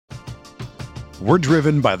We're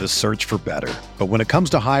driven by the search for better. But when it comes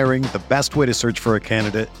to hiring, the best way to search for a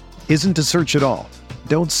candidate isn't to search at all.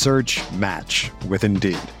 Don't search, match with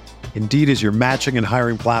Indeed. Indeed is your matching and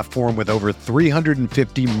hiring platform with over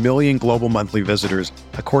 350 million global monthly visitors,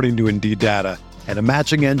 according to Indeed data, and a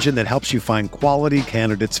matching engine that helps you find quality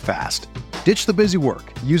candidates fast. Ditch the busy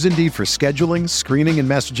work. Use Indeed for scheduling, screening, and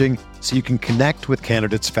messaging so you can connect with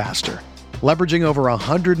candidates faster. Leveraging over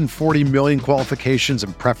 140 million qualifications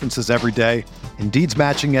and preferences every day, Indeed's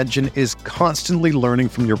matching engine is constantly learning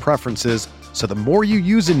from your preferences, so the more you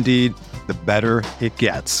use Indeed, the better it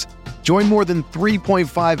gets. Join more than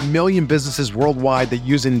 3.5 million businesses worldwide that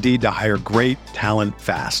use Indeed to hire great talent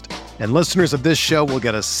fast. And listeners of this show will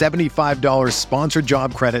get a $75 sponsored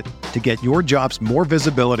job credit to get your jobs more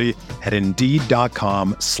visibility at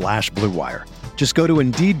Indeed.com/Blue Wire. Just go to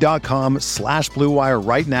Indeed.com/Blue Wire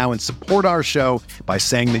right now and support our show by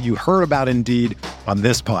saying that you heard about Indeed on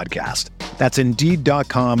this podcast. That's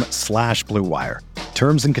Indeed.com/Blue Wire.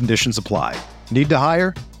 Terms and conditions apply. Need to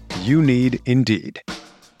hire? You need Indeed.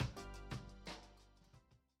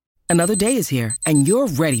 Another day is here, and you're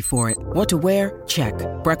ready for it. What to wear? Check.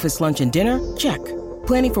 Breakfast, lunch, and dinner? Check.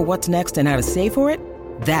 Planning for what's next and how to save for it?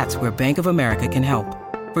 That's where Bank of America can help.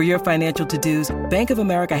 For your financial to-dos, Bank of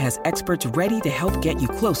America has experts ready to help get you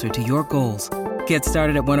closer to your goals. Get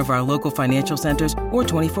started at one of our local financial centers or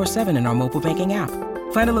 24/7 in our mobile banking app.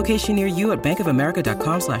 Find a location near you at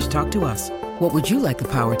bankofamerica.com/talktous. What would you like the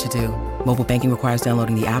power to do? Mobile banking requires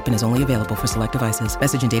downloading the app and is only available for select devices.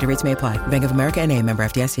 Message and data rates may apply. Bank of America N.A., member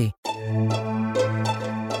FDIC.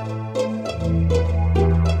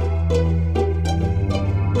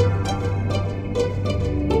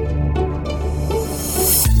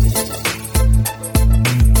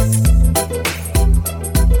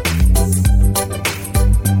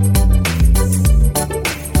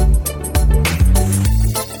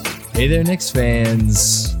 Hey there, Knicks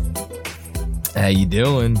fans. How you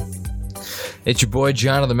doing? It's your boy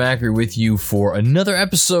Jonathan Macri with you for another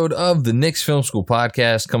episode of the Knicks Film School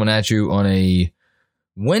podcast, coming at you on a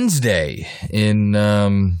Wednesday in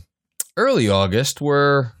early August.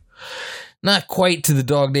 We're not quite to the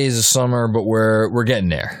dog days of summer, but we're getting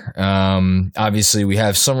there. Obviously, we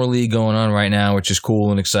have Summer League going on right now, which is cool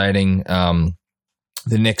and exciting. The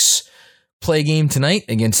Knicks play game tonight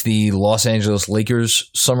against the Los Angeles Lakers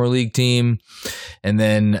Summer League team. And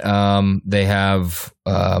then they have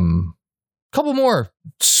a couple more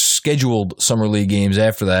scheduled Summer League games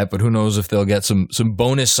after that, but who knows if they'll get some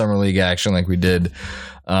bonus Summer League action like we did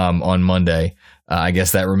on Monday. I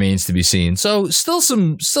guess that remains to be seen. So still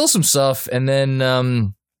some stuff. And then,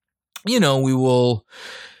 we will,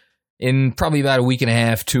 in probably about a week and a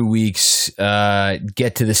half, 2 weeks,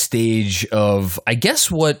 get to the stage of, I guess,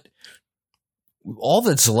 what all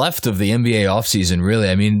that's left of the NBA offseason, really.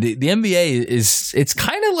 I mean, the NBA it's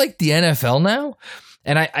kind of like the NFL now.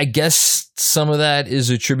 And I guess some of that is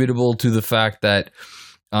attributable to the fact that,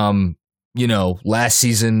 last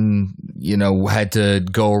season, had to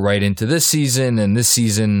go right into this season, and this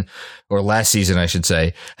season, or last season, I should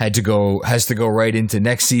say, has to go right into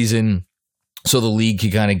next season. So the league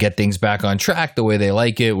can kind of get things back on track the way they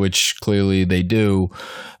like it, which clearly they do.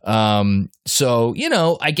 So,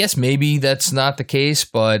 I guess maybe that's not the case,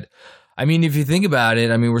 but I mean, if you think about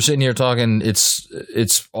it, I mean, we're sitting here talking, it's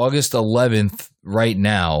August 11th right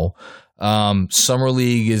now. Summer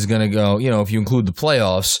League is going to go, if you include the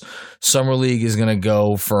playoffs, Summer League is going to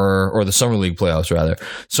go or the Summer League playoffs rather.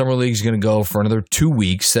 Summer League is going to go for another 2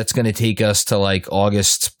 weeks. That's going to take us to like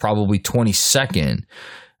August, probably 22nd.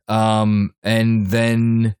 And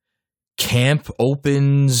then camp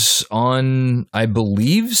opens on, I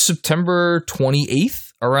believe, September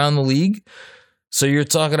 28th around the league. So you're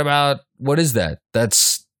talking about, what is that?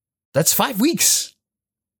 That's 5 weeks.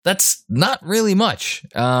 That's not really much.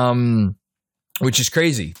 Which is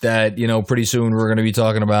crazy that, pretty soon we're going to be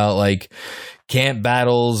talking about like camp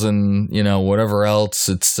battles and, whatever else.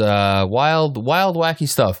 It's, wild, wacky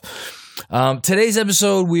stuff. Today's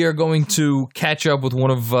episode, we are going to catch up with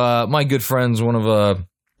one of my good friends, one of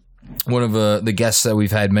the guests that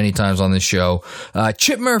we've had many times on this show,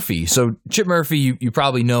 Chip Murphy. So Chip Murphy, you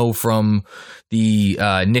probably know from the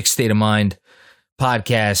Knicks State of Mind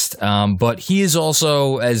podcast, but he is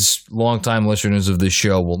also, as longtime listeners of this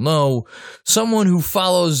show will know, someone who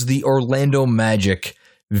follows the Orlando Magic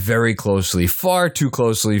very closely, far too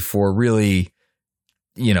closely for really,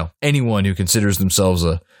 anyone who considers themselves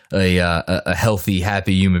a healthy,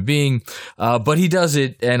 happy human being. But he does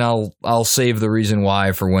it, and I'll save the reason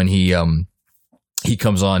why for when he he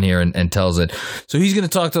comes on here and tells it. So he's going to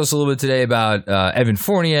talk to us a little bit today about Evan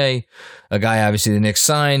Fournier, a guy obviously the Knicks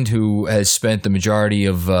signed who has spent the majority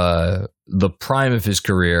of the prime of his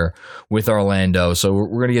career with Orlando. So we're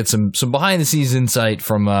going to get some behind the scenes insight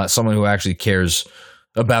from someone who actually cares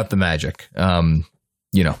about the Magic.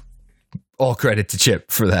 All credit to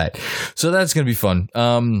Chip for that. So that's going to be fun.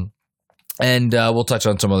 And we'll touch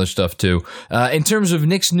on some other stuff too. In terms of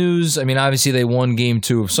Knicks news, I mean, obviously they won Game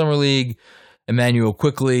 2 of Summer League. Emmanuel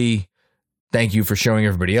Quickley, thank you for showing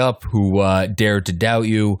everybody up who dared to doubt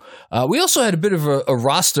you. We also had a bit of a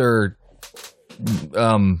roster,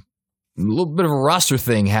 a little bit of a roster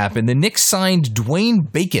thing happen. The Knicks signed Dwayne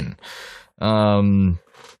Bacon.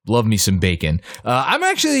 Love me some Bacon. I'm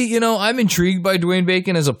actually, I'm intrigued by Dwayne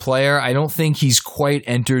Bacon as a player. I don't think he's quite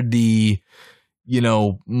entered the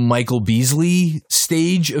Michael Beasley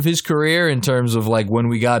stage of his career in terms of like when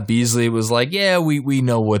we got Beasley, it was like, yeah, we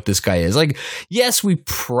know what this guy is. Like, yes, we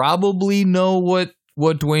probably know what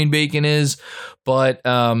Dwayne Bacon is, but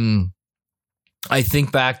I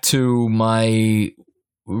think back to my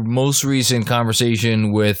most recent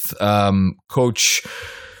conversation with Coach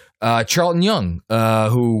Charlton Young,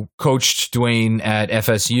 who coached Dwayne at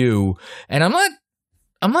FSU, and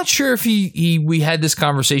I'm not sure if we had this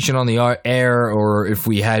conversation on the air or if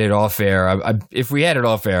we had it off air. If we had it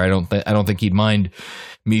off air, I don't think he'd mind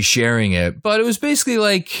me sharing it. But it was basically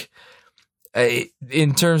like,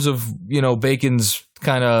 in terms of Bacon's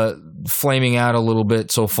kind of flaming out a little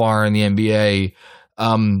bit so far in the NBA.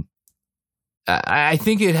 I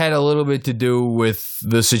think it had a little bit to do with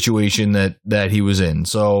the situation that he was in.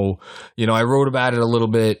 So I wrote about it a little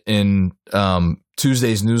bit in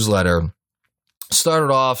Tuesday's newsletter.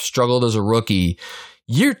 Started off, struggled as a rookie.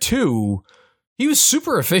 Year 2, he was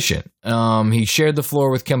super efficient. He shared the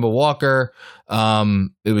floor with Kemba Walker.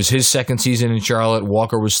 It was his second season in Charlotte.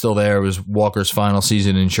 Walker was still there. It was Walker's final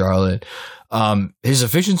season in Charlotte. His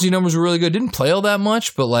efficiency numbers were really good. Didn't play all that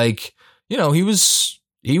much, but he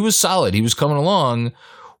was solid. He was coming along.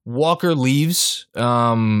 Walker leaves,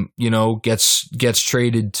 gets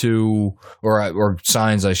traded to, or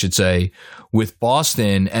signs, I should say, with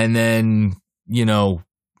Boston, and then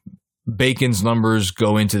Bacon's numbers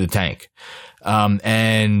go into the tank.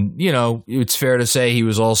 And it's fair to say he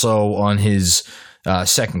was also on his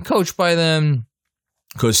second coach by then,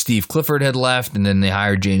 because Steve Clifford had left, and then they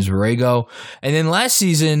hired James Borrego. And then last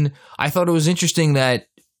season, I thought it was interesting that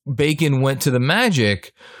Bacon went to the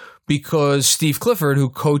Magic because Steve Clifford, who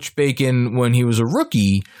coached Bacon when he was a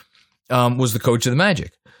rookie, was the coach of the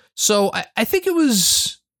Magic. So I think it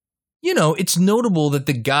was, it's notable that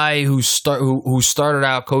the guy who started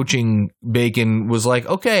out coaching Bacon was like,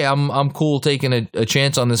 okay, I'm cool taking a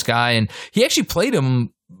chance on this guy. And he actually played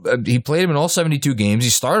him. He played him in all 72 games. He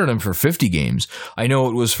started him for 50 games. I know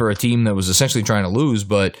it was for a team that was essentially trying to lose,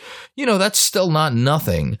 but that's still not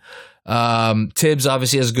nothing. Tibbs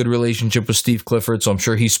obviously has a good relationship with Steve Clifford, so I'm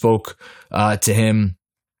sure he spoke to him,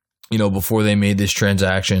 before they made this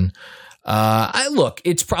transaction.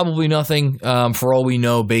 It's probably nothing. For all we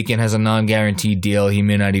know, Bacon has a non-guaranteed deal. He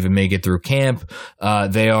may not even make it through camp.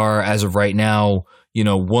 They are, as of right now,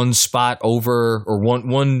 one spot over, or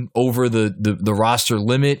one over the roster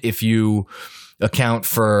limit if you account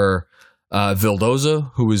for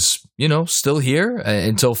Vildoza, who is still here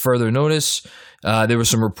until further notice. There were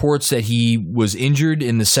some reports that he was injured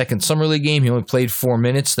in the second Summer League game. He only played 4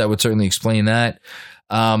 minutes. That would certainly explain that.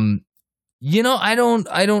 I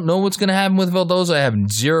don't know what's going to happen with Vildoza. I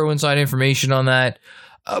have zero inside information on that.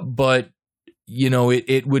 But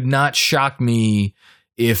it would not shock me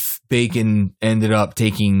if Bacon ended up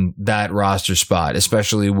taking that roster spot,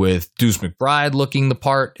 especially with Deuce McBride looking the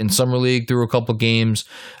part in Summer League through a couple games.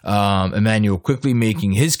 Emmanuel Quickley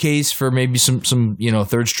making his case for maybe some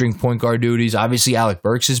third string point guard duties. Obviously, Alec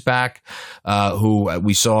Burks is back, who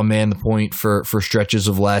we saw man the point for stretches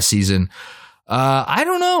of last season. I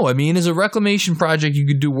don't know. I mean, as a reclamation project, you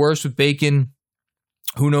could do worse with Bacon.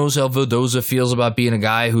 Who knows how Vildoza feels about being a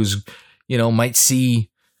guy who's, might see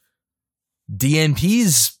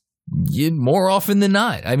DNPs more often than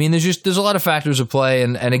not. I mean, there's a lot of factors at play.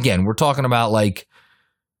 And again, we're talking about like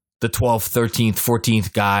the 12th, 13th,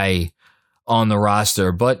 14th guy on the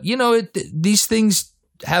roster. But, these things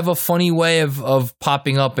have a funny way of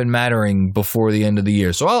popping up and mattering before the end of the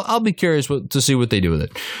year. So I'll be curious to see what they do with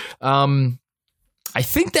it. I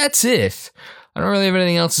think that's it. I don't really have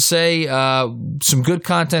anything else to say. Some good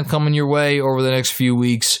content coming your way over the next few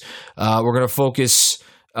weeks. We're going to focus.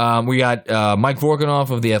 We got Mike Vorkunov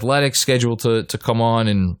of The Athletic scheduled to come on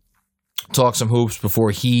and talk some hoops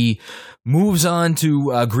before he moves on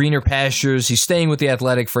to greener pastures. He's staying with the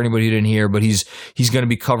Athletic for anybody who didn't hear, but he's going to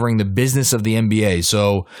be covering the business of the NBA.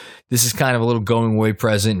 So this is kind of a little going away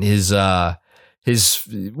present. His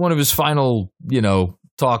one of his final,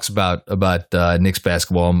 talks about Knicks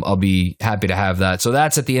basketball. I'll be happy to have that. So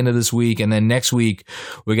that's at the end of this week. And then next week,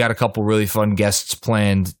 we got a couple really fun guests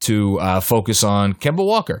planned to focus on Kemba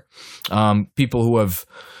Walker. People who have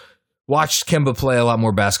watched Kemba play a lot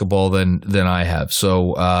more basketball than I have.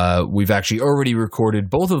 So we've actually already recorded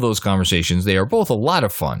both of those conversations. They are both a lot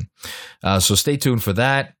of fun. So stay tuned for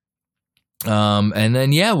that. And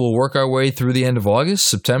then, we'll work our way through the end of August,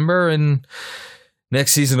 September, and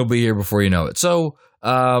next season will be here before you know it. So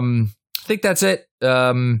I think that's it.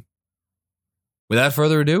 Without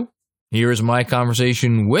further ado, here is my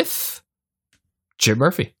conversation with Chip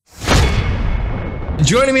Murphy.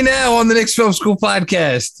 Joining me now on the Knicks Film School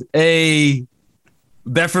podcast,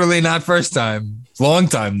 definitely not first time, long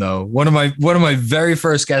time though. One of my very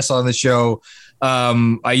first guests on the show.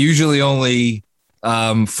 I usually only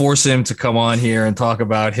force him to come on here and talk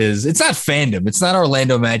about it's not fandom. It's not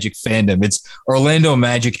Orlando Magic fandom. It's Orlando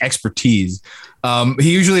Magic expertise.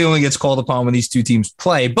 He usually only gets called upon when these two teams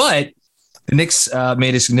play, but the Knicks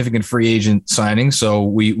made a significant free agent signing. So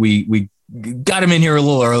we got him in here a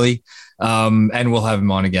little early. And we'll have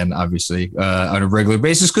him on again, obviously, on a regular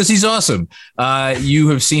basis because he's awesome. You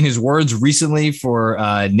have seen his words recently for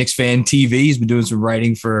Knicks Fan TV. He's been doing some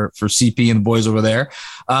writing for CP and the boys over there.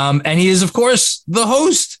 And he is, of course, the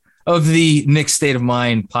host of the Knicks State of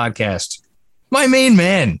Mind podcast. My main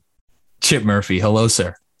man, Chip Murphy. Hello,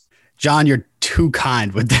 sir. John, you're too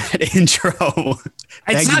kind with that intro.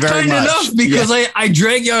 It's not kind enough because I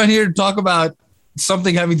drag you on here to talk about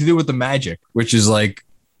something having to do with the Magic, which is like,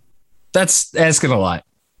 that's asking a lot.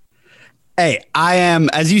 Hey, I am,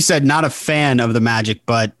 as you said, not a fan of the Magic,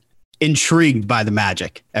 but intrigued by the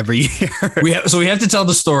Magic every year. We have to tell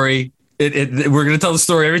the story. We're going to tell the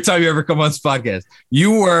story every time you ever come on this podcast.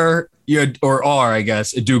 You are, I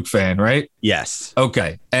guess, a Duke fan, right? Yes.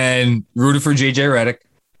 Okay. And rooted for JJ Redick.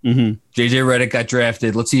 Mm-hmm. JJ Redick got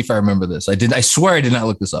drafted. Let's see if I remember this. I swear I did not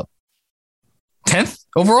look this up. 10th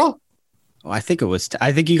overall? Oh, I think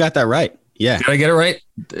you got that right. Yeah. Did I get it right?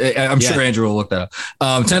 I'm sure Andrew will look that up.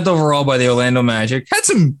 10th overall by the Orlando Magic. Had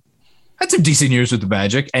some decent years with the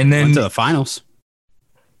Magic. And then went to the finals.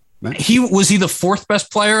 Right. Was he the fourth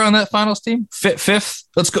best player on that finals team? Fifth?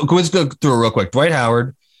 Let's go through it real quick. Dwight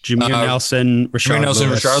Howard. Jameer Nelson,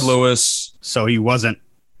 Rashard Lewis. So he wasn't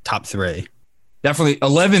top three. Definitely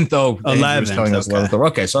 11th though. 11th.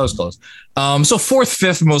 Okay, so I was close. So fourth,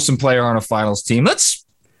 fifth most player on a finals team. That's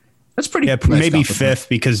pretty. Yeah, nice, maybe fifth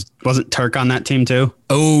because wasn't Turk on that team too?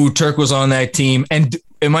 Oh, Turk was on that team. And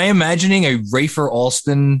am I imagining a Rafer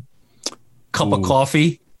Alston cup of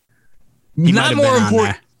coffee? Not more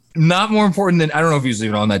important. Not more important than, I don't know if he was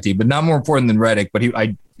even on that team, but not more important than Redick. But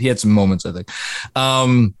he had some moments, I think.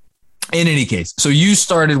 In any case, so you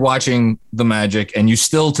started watching the Magic, and you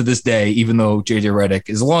still to this day, even though JJ Redick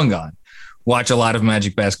is long gone, watch a lot of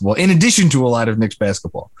Magic basketball in addition to a lot of Knicks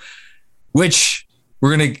basketball, which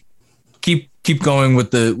we're gonna keep going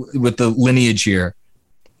with the lineage here.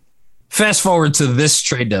 Fast forward to this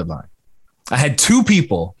trade deadline. I had two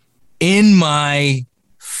people in my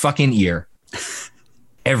fucking ear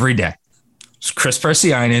every day. It's Chris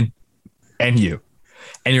Persianen and you.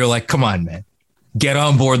 And you're like, come on, man. Get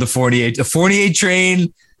on board the 48. The 48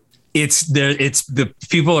 train. It's there. It's the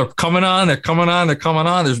people are coming on. They're coming on.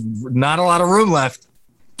 There's not a lot of room left.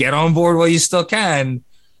 Get on board while you still can.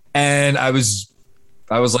 And I was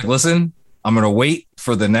like, listen, I'm going to wait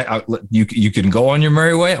for the next. You can go on your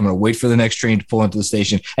merry way. I'm going to wait for the next train to pull into the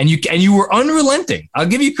station. And you were unrelenting. I'll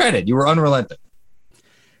give you credit. You were unrelenting.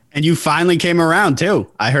 And you finally came around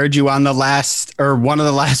too. I heard you on one of the last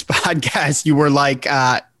podcasts. You were like,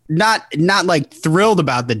 not like thrilled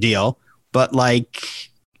about the deal, but like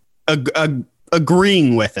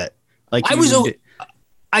agreeing with it. Like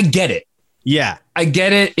I get it. Yeah, I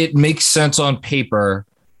get it. It makes sense on paper,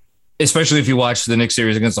 especially if you watch the Knicks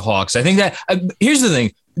series against the Hawks. I think that here's the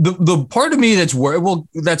thing. The part of me that's what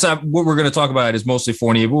we're going to talk about is mostly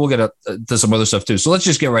Fournier, but we'll get to some other stuff too. So let's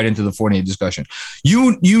just get right into the Fournier discussion.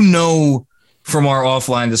 You know from our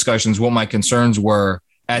offline discussions what my concerns were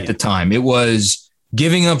at the time. It was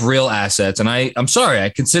giving up real assets. And I'm sorry, I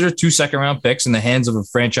consider 2 second-round picks in the hands of a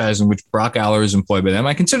franchise in which Brock Aller is employed by them.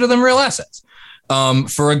 I consider them real assets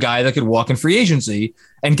for a guy that could walk in free agency.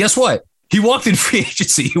 And guess what? He walked in free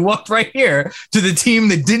agency. He walked right here to the team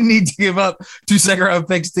that didn't need to give up 2 second-round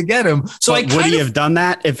picks to get him. So would he have done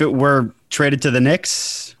that if it were traded to the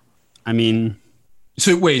Knicks? I mean,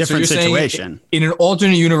 so wait, different so you're situation. Saying in an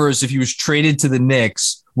alternate universe, if he was traded to the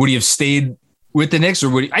Knicks, would he have stayed with the Knicks, or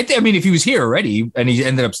would he? I mean, if he was here already and he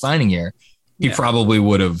ended up signing here, he probably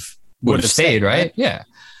would have stayed, right? Yeah.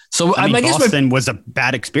 So I guess Boston was a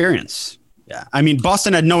bad experience. Yeah. I mean,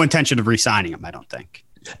 Boston had no intention of re-signing him, I don't think,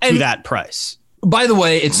 to that price. By the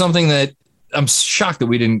way, it's something that I'm shocked that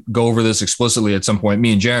we didn't go over this explicitly at some point,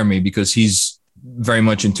 me and Jeremy, because he's very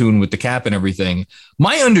much in tune with the cap and everything.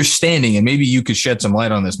 My understanding, and maybe you could shed some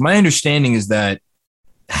light on this, my understanding is that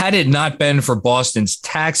had it not been for Boston's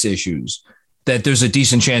tax issues, that there's a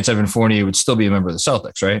decent chance Evan Fournier would still be a member of the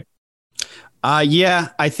Celtics, right? Yeah,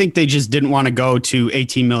 I think they just didn't want to go to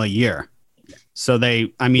 $18 million a year. So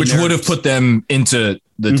which would have put them into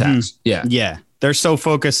the tax. Yeah. Yeah. They're so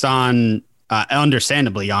focused on,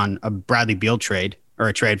 understandably, on a Bradley Beal trade or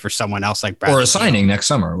a trade for someone else like Bradley Beal. Or a signing next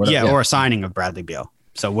summer. Whatever. Yeah, or a signing of Bradley Beal.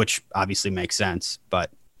 So, which obviously makes sense.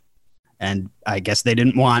 And I guess they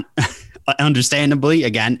didn't want, understandably,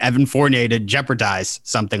 again, Evan Fournier to jeopardize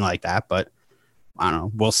something like that. But I don't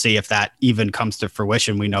know. We'll see if that even comes to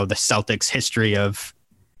fruition. We know the Celtics' history of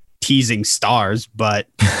teasing stars, but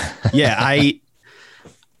yeah,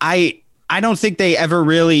 I don't think they ever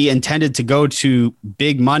really intended to go to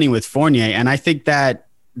big money with Fournier. And I think that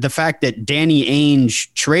the fact that Danny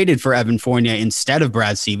Ainge traded for Evan Fournier instead of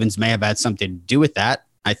Brad Stevens may have had something to do with that.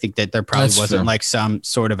 I think that there probably wasn't like some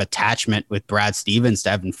sort of attachment with Brad Stevens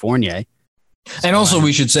to Evan Fournier. And also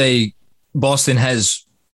we should say Boston has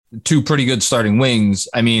two pretty good starting wings.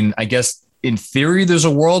 I mean, I guess in theory, there's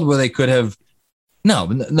a world where they could have. No.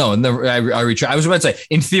 I was about to say,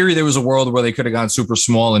 in theory, there was a world where they could have gone super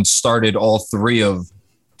small and started all three of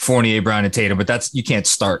Fournier, Brown, and Tatum. But you can't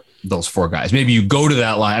start those four guys. Maybe you go to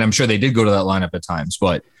that line. And I'm sure they did go to that lineup at times,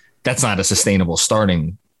 but that's not a sustainable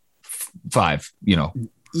starting five,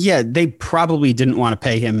 Yeah, they probably didn't want to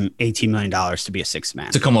pay him $18 million to be a sixth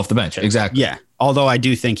man. To come off the bench. Exactly. Yeah. Although I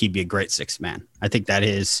do think he'd be a great sixth man. I think that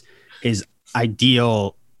is his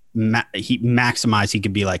ideal. He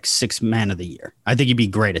could be like sixth man of the year. I think he'd be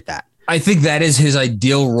great at that. I think that is his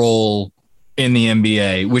ideal role in the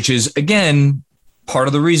NBA, which is, again, part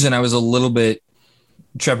of the reason I was a little bit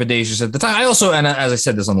trepidatious at the time. I also, and as I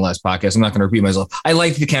said this on the last podcast, I'm not going to repeat myself. I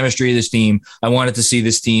liked the chemistry of this team. I wanted to see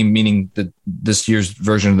this team, meaning this year's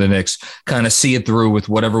version of the Knicks, kind of see it through with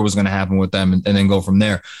whatever was going to happen with them and then go from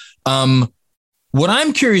there. What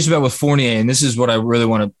I'm curious about with Fournier, and this is what I really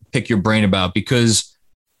want to pick your brain about, because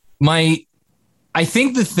I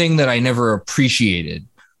think the thing that I never appreciated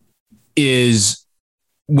is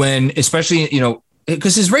when, especially,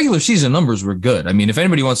 because his regular season numbers were good. I mean, if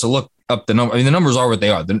anybody wants to look up the number, I mean, the numbers are what they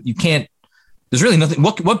are. You can't, there's really nothing.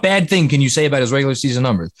 What bad thing can you say about his regular season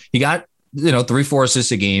numbers? He got, 3-4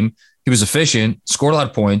 assists a game. He was efficient, scored a lot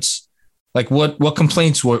of points. Like what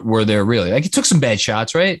complaints were there really? Like he took some bad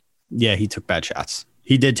shots, right? Yeah, he took bad shots.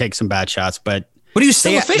 He did take some bad shots, but he was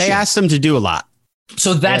still efficient. They asked him to do a lot.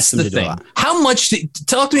 So that's the thing. How much?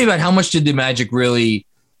 Talk to me about how much did the Magic really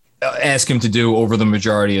ask him to do over the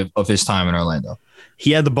majority of his time in Orlando?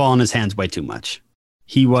 He had the ball in his hands way too much.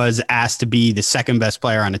 He was asked to be the second best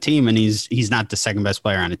player on a team, and he's not the second best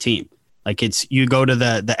player on a team. Like you go to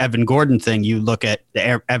the Evan Gordon thing. You look at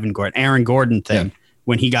the Aaron Gordon thing. Yeah.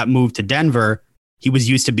 When he got moved to Denver, he was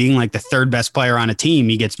used to being like the third best player on a team.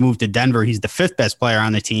 He gets moved to Denver. He's the fifth best player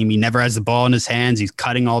on the team. He never has the ball in his hands. He's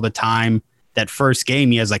cutting all the time. That first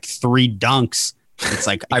game, he has like 3 dunks. It's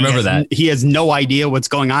like, I remember that. He has no idea what's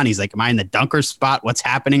going on. He's like, am I in the dunker spot? What's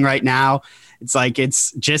happening right now? It's like,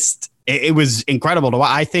 it's just, it was incredible to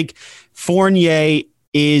watch. I think Fournier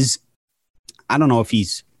is, I don't know if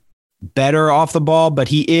he's better off the ball, but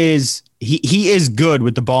he is good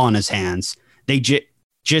with the ball in his hands. They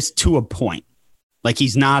just to a point. Like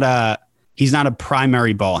he's not a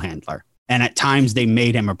primary ball handler. And at times they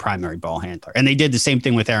made him a primary ball handler. And they did the same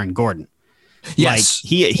thing with Aaron Gordon. Yes.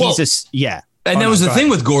 Yeah. And that was the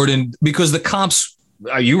thing with Gordon, because the comps,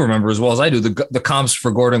 you remember as well as I do, the comps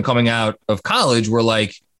for Gordon coming out of college were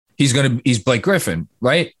like, he's Blake Griffin,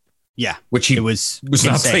 right? Yeah. Which he was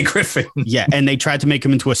not Blake Griffin. Yeah. And they tried to make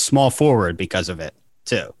him into a small forward because of it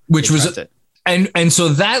too. And so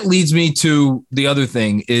that leads me to the other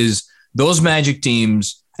thing is those Magic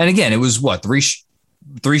teams. And again, it was what, three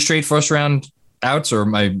straight first round outs, or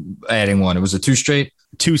am I adding one? It was a 2 straight.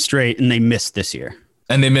 2 straight, and they missed this year.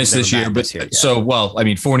 And they missed this year. So, well, I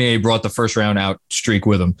mean, Fournier brought the first round out streak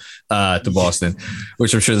with him to Boston,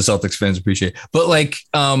 which I'm sure the Celtics fans appreciate. But like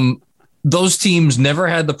those teams never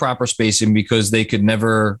had the proper spacing because they could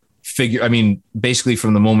never figure. I mean, basically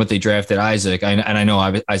from the moment they drafted Isaac, and I know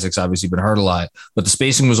Isaac's obviously been hurt a lot, but the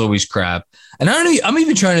spacing was always crap. And I don't know. I'm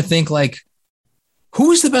even trying to think like, Who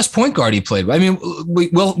was the best point guard he played with? I mean,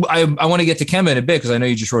 I want to get to Kemba in a bit because I know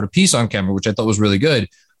you just wrote a piece on Kemba, which I thought was really good.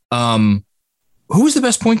 Who was the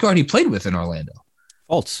best point guard he played with in Orlando?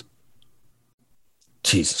 Fultz.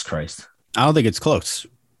 Jesus Christ. I don't think it's close.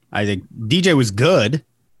 I think DJ was good,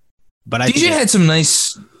 but DJ had some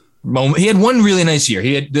nice moment. He had one really nice year.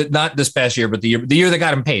 He had not this past year, but the year that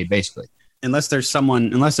got him paid, basically. Unless there's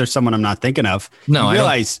someone I'm not thinking of. No,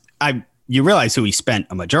 you realize who he spent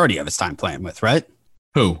a majority of his time playing with, right?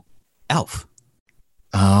 Who? Elf.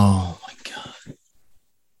 Oh my God.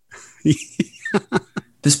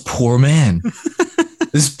 This poor man.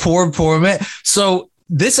 This poor man. So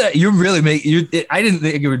this, you're really making, I didn't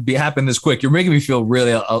think it would happen this quick. You're making me feel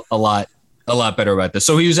really a lot better about this.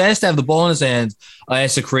 So he was asked to have the ball in his hands,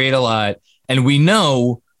 asked to create a lot. And we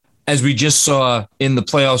know, as we just saw in the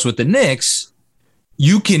playoffs with the Knicks,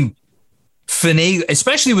 you can finagle,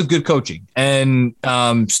 especially with good coaching. And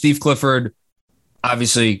Steve Clifford,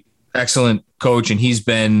 obviously excellent coach, and he's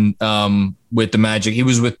been with the Magic. He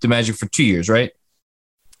was with the Magic for 2 years, right?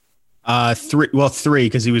 Three,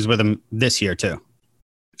 because he was with him this year too.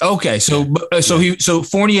 Okay, so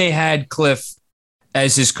Fournier had Cliff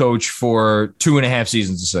as his coach for 2.5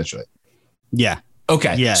 seasons, essentially. Yeah.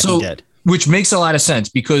 Okay. Yeah, so, he did. Which makes a lot of sense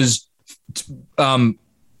because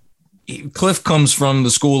Cliff comes from the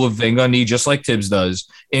school of Van Gundy, just like Tibbs does,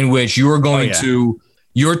 in which you are going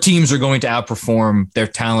your teams are going to outperform their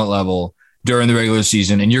talent level during the regular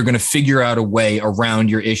season, and you're going to figure out a way around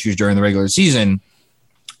your issues during the regular season.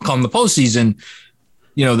 Come the postseason,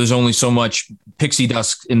 there's only so much pixie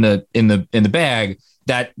dust in the bag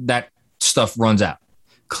that stuff runs out.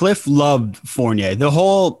 Cliff loved Fournier. The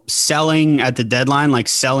whole selling at the deadline, like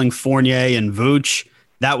selling Fournier and Vooch,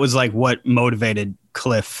 that was like what motivated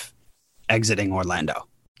Cliff exiting Orlando.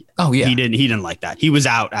 Oh yeah, he didn't like that. He was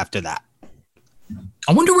out after that.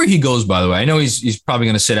 I wonder where he goes, by the way. I know he's probably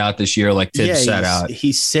going to sit out this year like Tibbs sat out.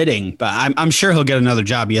 He's sitting, but I'm sure he'll get another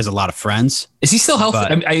job. He has a lot of friends. Is he still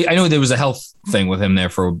healthy? I know there was a health thing with him there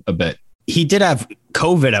for a bit. He did have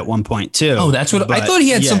COVID at one point too. Oh, that's what I thought. He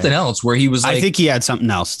had something else where he was like, I think he had something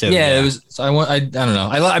else too. Yeah, it was. So I don't know.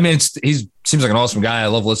 I mean, he seems like an awesome guy. I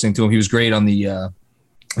love listening to him. He was great on the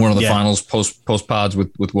one of the finals post pods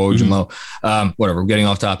with Woj and Lowe. Whatever. We're getting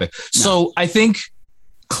off topic. No. So I think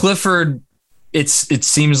Clifford. It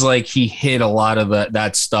seems like he hit a lot of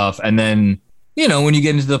that stuff. And then, when you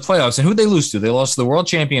get into the playoffs, and who'd they lose to? They lost to the world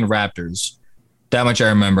champion Raptors. That much I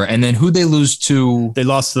remember. And then who'd they lose to? They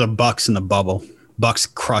lost to the Bucks in the bubble. Bucks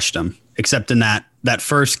crushed them, except in that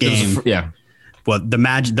first game. Well,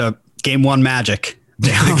 the game one Magic.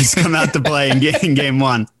 They always come out to play in game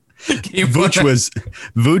one.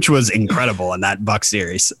 Vooch was incredible in that Bucks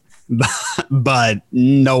series. But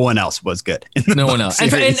no one else was good. No one else. And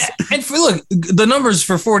look, the numbers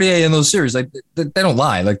for 48 in those series, like they don't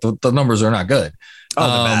lie. Like the numbers are not good. Oh,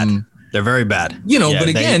 they're bad. They're very bad. But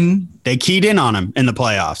again, they keyed in on him in the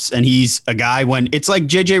playoffs, and he's a guy when it's like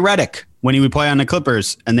JJ Redick when he would play on the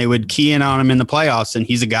Clippers, and they would key in on him in the playoffs, and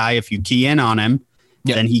he's a guy. If you key in on him,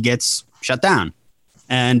 then he gets shut down.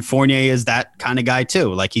 And Fournier is that kind of guy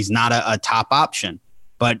too. Like he's not a top option,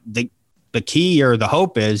 but the key or the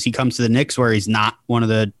hope is he comes to the Knicks where he's not one of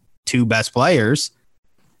the two best players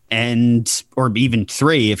or even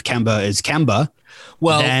three if Kemba is Kemba.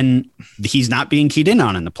 Well, then he's not being keyed in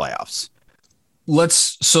on in the playoffs.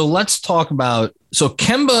 Let's talk about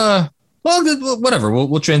Kemba. Well, whatever.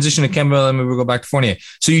 We'll transition to Kemba and maybe we'll go back to Fournier.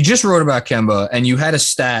 So you just wrote about Kemba and you had a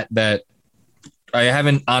stat that I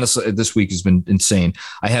haven't, honestly, this week has been insane.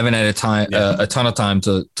 I haven't had a ton of time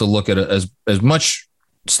to look at as much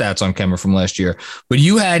stats on Kemba from last year, but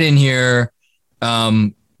you had in here,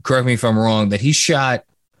 correct me if I'm wrong, that he shot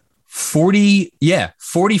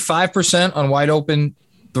 45% on wide open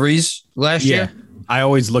threes last year. I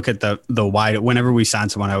always look at the wide, whenever we sign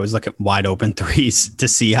someone, I always look at wide open threes to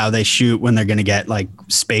see how they shoot when they're going to get like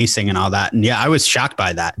spacing and all that. And I was shocked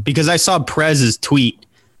by that because I saw Prez's tweet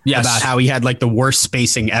about how he had like the worst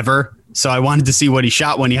spacing ever. So I wanted to see what he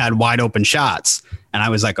shot when he had wide open shots. And I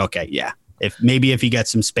was like, okay, if he gets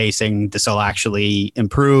some spacing, this will actually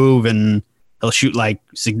improve and he'll shoot like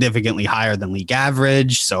significantly higher than league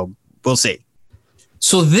average. So we'll see.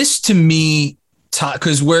 So this to me,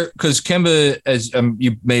 because Kemba, as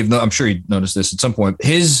you may have I'm sure you noticed this at some point,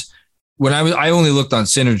 I only looked on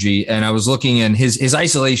Synergy and I was looking and his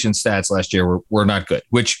isolation stats last year were not good,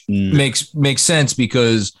 which makes sense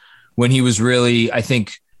because when he was really, I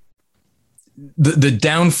think, the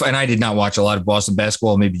down, and I did not watch a lot of Boston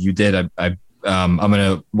basketball. Maybe you did.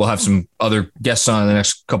 We'll have some other guests on in the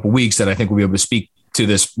next couple of weeks that I think will be able to speak to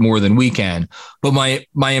this more than we can. But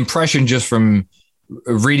my impression just from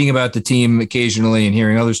reading about the team occasionally and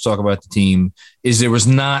hearing others talk about the team, is there was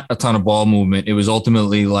not a ton of ball movement. It was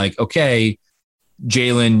ultimately like, okay,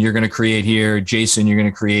 Jalen, you're going to create here. Jason, you're going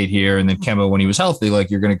to create here. And then Kemba, when he was healthy, like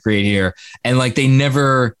you're going to create here. And like they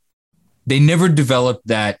never developed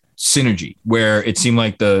that synergy where it seemed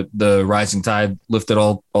like the rising tide lifted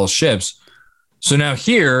all ships. So now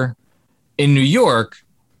here in New York,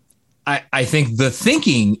 I think the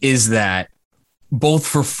thinking is that both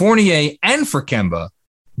for Fournier and for Kemba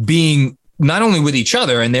being not only with each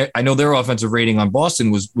other, and I know their offensive rating on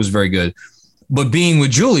Boston was very good, but being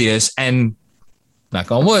with Julius and,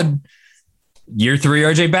 knock on wood, year 3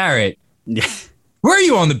 RJ Barrett. Yeah. Where are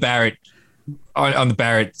you on the Barrett on the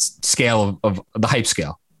Barrett scale of the hype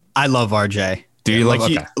scale? I love RJ. Do you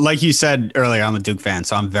love? Like you said earlier, I'm a Duke fan,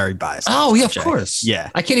 so I'm very biased. Oh yeah, of course. Yeah,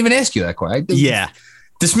 I can't even ask you that question. Yeah.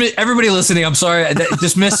 Dismiss everybody listening. I'm sorry.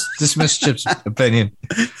 Dismiss Chip's opinion.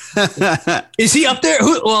 Is he up there?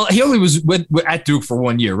 Well, he only was at Duke for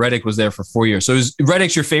 1 year. Redick was there for 4 years. So is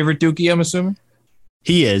Redick's your favorite Dookie, I'm assuming?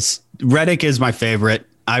 He is. Redick is my favorite.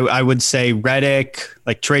 I would say Redick,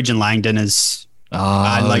 like Trajan Langdon is.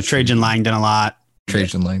 I like Trajan Langdon a lot.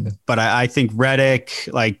 Trajan Langdon. But I think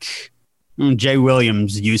Redick, like Jay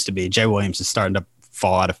Williams used to be. Jay Williams is starting to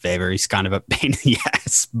fall out of favor. He's kind of a pain in the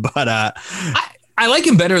ass. But I like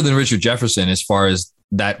him better than Richard Jefferson as far as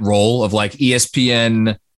that role of like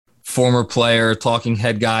ESPN former player, talking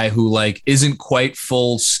head guy who like isn't quite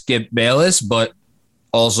full Skip Bayless, but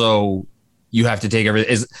also you have to take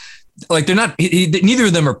everything. Is like they're not. Neither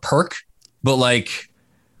of them are Perk, but like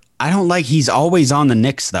I don't like. He's always on the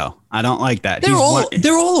Knicks though. I don't like that. They're all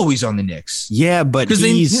always on the Knicks. Yeah, but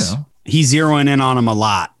he's zeroing in on him a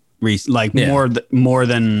lot. Like more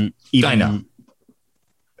than even. I know.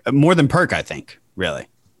 More than Perk, I think. Really,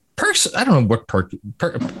 Perks. I don't know what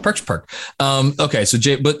Perk's Perk. Okay, so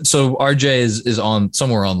RJ is on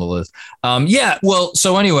somewhere on the list. Yeah. Well,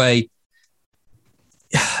 so anyway,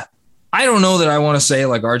 I don't know that I want to say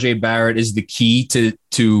like RJ Barrett is the key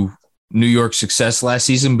to New York's success last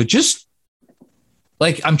season, but just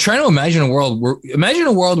like I'm trying to imagine a world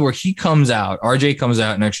where he comes out, RJ comes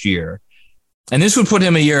out next year, and this would put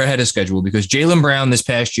him a year ahead of schedule because Jaylen Brown this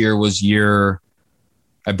past year was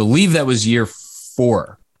I believe that was year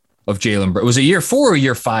 4 of Jaylen Brown. Was it year 4 or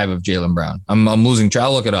year 5 of Jaylen Brown? I'm losing track.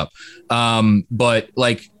 I'll look it up. But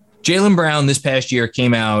like Jaylen Brown this past year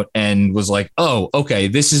came out and was like, oh, okay,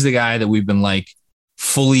 this is the guy that we've been like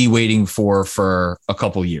fully waiting for a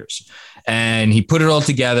couple years. And he put it all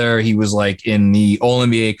together. He was like in the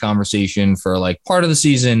All-NBA conversation for like part of the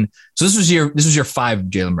season. So this was year 5 of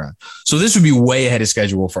Jaylen Brown. So this would be way ahead of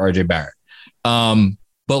schedule for RJ Barrett.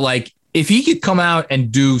 But like, if he could come out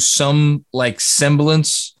and do some like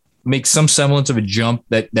make some semblance of a jump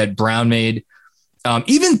that Brown made,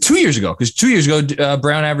 even 2 years ago, because 2 years ago,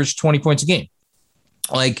 Brown averaged 20 points a game,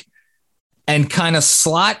 like, and kind of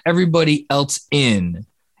slot everybody else in.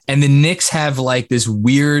 And the Knicks have like this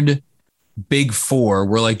weird big 4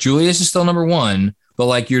 where like Julius is still number 1, but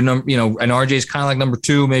like your number, and RJ is kind of like number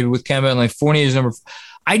 2, maybe with Kemba, and like Fournier is number.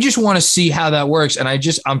 I just want to see how that works. And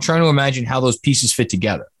I'm trying to imagine how those pieces fit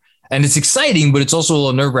together. And it's exciting, but it's also a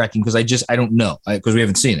little nerve-wracking because I don't know because we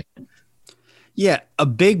haven't seen it. Yeah, a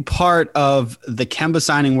big part of the Kemba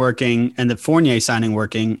signing working and the Fournier signing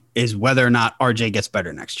working is whether or not RJ gets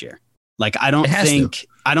better next year. Like I don't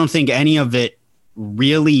think any of it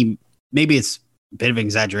really. Maybe it's a bit of an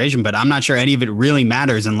exaggeration, but I'm not sure any of it really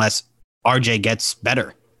matters unless RJ gets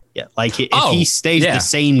better. Yeah, like if he stays the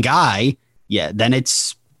same guy, then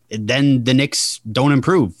the Knicks don't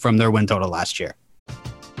improve from their win total last year.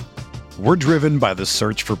 We're driven by the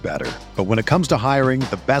search for better. But when it comes to hiring,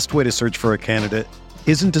 the best way to search for a candidate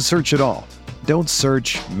isn't to search at all. Don't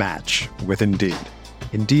search, match with Indeed.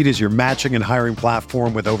 Indeed is your matching and hiring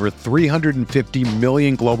platform with over 350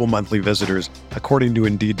 million global monthly visitors, according to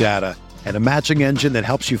Indeed data, and a matching engine that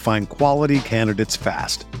helps you find quality candidates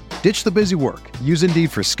fast. Ditch the busy work. Use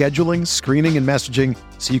Indeed for scheduling, screening, and messaging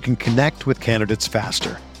so you can connect with candidates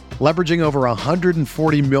faster. Leveraging over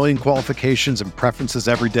 140 million qualifications and preferences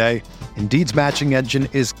every day, Indeed's matching engine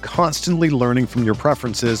is constantly learning from your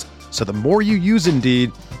preferences, so the more you use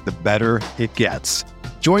Indeed, the better it gets.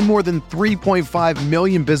 Join more than 3.5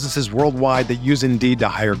 million businesses worldwide that use Indeed to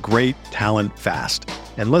hire great talent fast.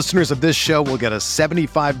 And listeners of this show will get a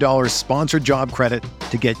 $75 sponsored job credit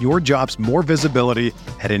to get your jobs more visibility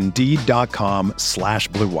at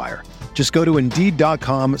Indeed.com/Blue Wire. Just go to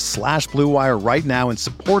Indeed.com/Blue Wire right now and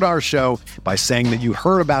support our show by saying that you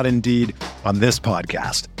heard about Indeed on this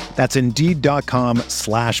podcast. That's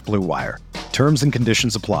Indeed.com/Blue Wire. Terms and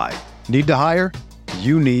conditions apply. Need to hire?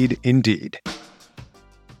 You need Indeed.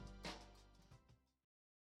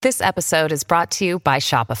 This episode is brought to you by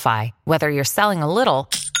Shopify. Whether you're selling a little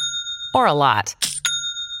or a lot,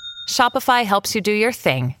 Shopify helps you do your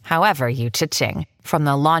thing, however you cha-ching. From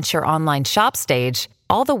the launch your online shop stage,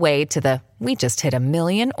 all the way to the we just hit 1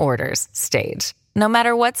 million orders stage. No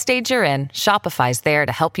matter what stage you're in, Shopify's there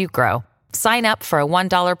to help you grow. Sign up for a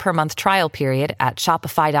 $1 per month trial period at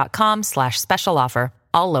shopify.com/special offer,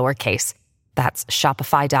 all lowercase. That's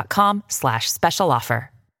shopify.com/special offer.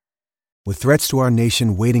 With threats to our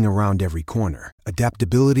nation waiting around every corner,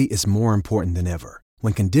 adaptability is more important than ever.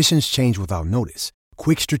 When conditions change without notice,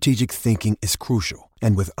 quick strategic thinking is crucial.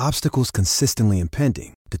 And with obstacles consistently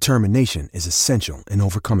impending, determination is essential in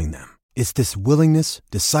overcoming them. It's this willingness,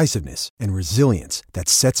 decisiveness, and resilience that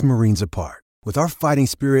sets Marines apart. With our fighting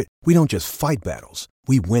spirit, we don't just fight battles,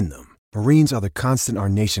 we win them. Marines are the constant our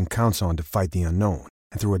nation counts on to fight the unknown.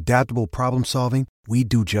 And through adaptable problem solving, we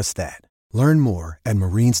do just that. Learn more at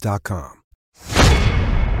marines.com.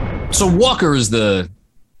 So Walker is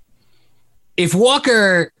if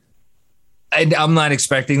Walker, and I'm not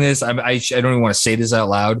expecting this, I don't even want to say this out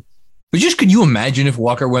loud, but just could you imagine if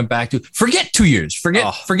Walker went back to, forget 2 years,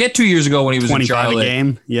 forget 2 years ago when he was in Charlotte. 25 a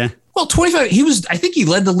game, yeah. Well, 25, I think he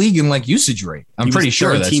led the league in like usage rate. I'm pretty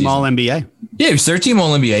sure that team All-NBA. Yeah, he was third team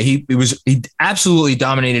All-NBA. He absolutely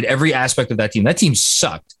dominated every aspect of that team. That team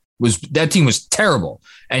sucked. That team was terrible,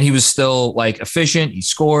 and he was still like efficient. He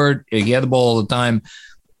scored. He had the ball all the time.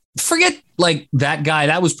 Forget like that guy.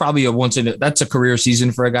 That was probably that's a career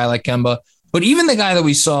season for a guy like Kemba. But even the guy that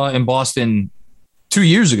we saw in Boston 2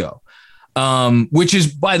 years ago, which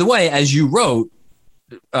is, by the way, as you wrote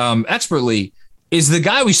expertly, is the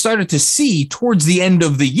guy we started to see towards the end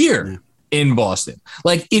of the year in Boston.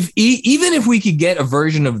 Like even if we could get a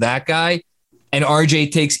version of that guy, and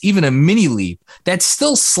RJ takes even a mini leap, that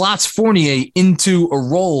still slots Fournier into a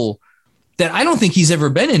role that I don't think he's ever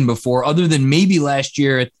been in before, other than maybe last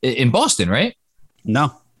year in Boston, right?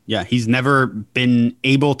 No. Yeah, he's never been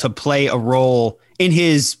able to play a role in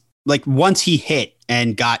his, like, once he hit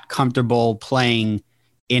and got comfortable playing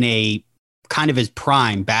in a kind of his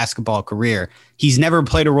prime basketball career, he's never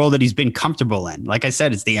played a role that he's been comfortable in. Like I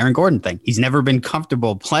said, it's the Aaron Gordon thing. He's never been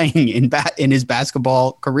comfortable playing in his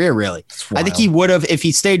basketball career, really. I think he would have, if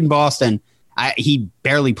he stayed in Boston. He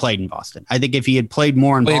barely played in Boston. I think if he had played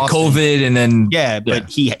more in Boston, COVID and then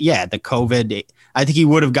the COVID, I think he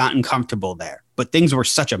would have gotten comfortable there. But things were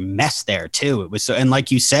such a mess there too. It was so, and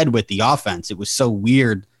like you said with the offense, it was so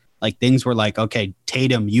weird. Like things were like, okay,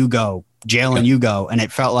 Tatum, you go, Jalen, you go, and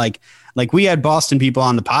it felt like we had Boston people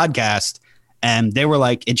on the podcast, and they were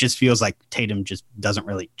like, it just feels like Tatum just doesn't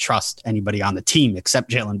really trust anybody on the team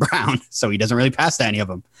except Jaylen Brown, so he doesn't really pass to any of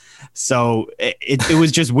them. So it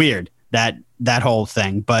was just weird. That whole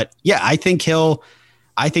thing. But yeah, I think he'll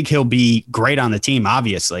be great on the team,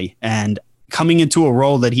 obviously, and coming into a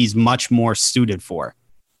role that he's much more suited for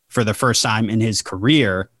the first time in his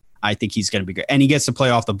career. I think he's going to be great, and he gets to play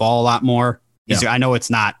off the ball a lot more. I know it's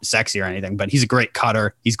not sexy or anything, but he's a great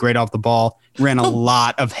cutter. He's great off the ball. Ran a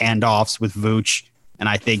lot of handoffs with Vooch. And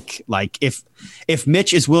I think like if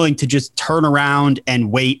Mitch is willing to just turn around and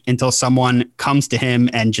wait until someone comes to him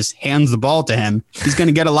and just hands the ball to him, he's going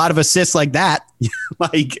to get a lot of assists like that.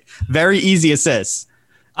 Like very easy assists.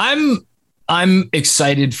 I'm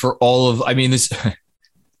excited for this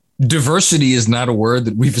diversity is not a word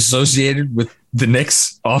that we've associated with the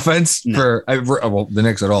Knicks offense the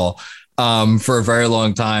Knicks at all for a very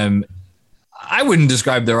long time. I wouldn't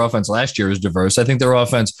describe their offense last year as diverse. I think their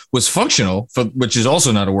offense was functional, which is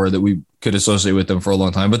also not a word that we could associate with them for a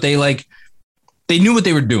long time. But they knew what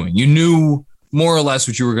they were doing. You knew more or less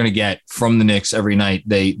what you were going to get from the Knicks every night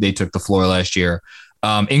they took the floor last year,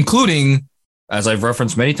 including, as I've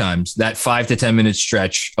referenced many times, that 5 to 10 minute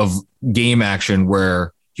stretch of game action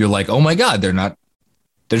where you're like, oh my God, they're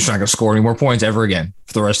just not going to score any more points ever again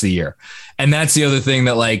for the rest of the year. And that's the other thing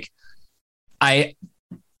that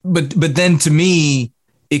But then to me,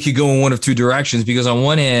 it could go in one of two directions, because on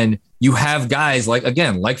one hand, you have guys like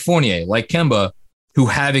Fournier, like Kemba, who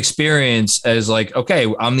have experience as like,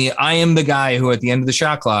 okay, I am the guy who at the end of the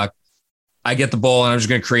shot clock, I get the ball and I'm just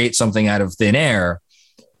going to create something out of thin air.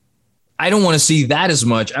 I don't want to see that as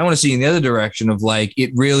much. I want to see in the other direction of like,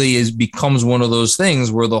 it really becomes one of those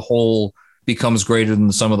things where the whole becomes greater than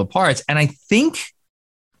the sum of the parts. And I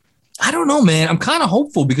don't know, man. I'm kind of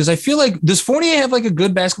hopeful because I feel like, does Fournier have like a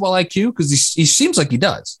good basketball IQ? Because he seems like he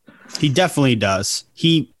does. He definitely does.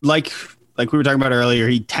 He like we were talking about earlier,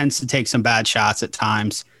 he tends to take some bad shots at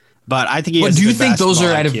times, but I think do you think those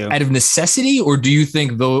are out of necessity, or do you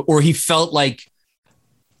think or he felt like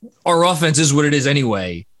our offense is what it is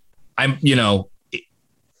anyway? You know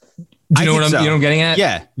what I'm getting at?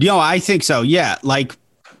 Yeah. I think so. Yeah. Like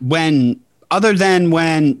other than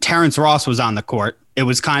when Terrence Ross was on the court, it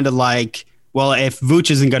was kind of like, well, if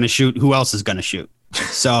Vooch isn't going to shoot, who else is going to shoot?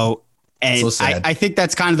 So, and I think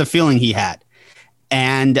that's kind of the feeling he had.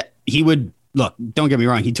 And he would, look, don't get me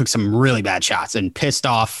wrong, he took some really bad shots and pissed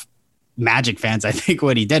off Magic fans, I think,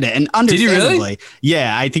 when he did it. And understandably, did he really?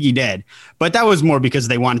 Yeah, I think he did. But that was more because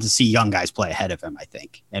they wanted to see young guys play ahead of him, I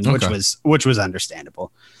think, and which was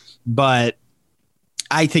understandable. But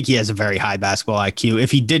I think he has a very high basketball IQ.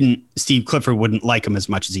 If he didn't, Steve Clifford wouldn't like him as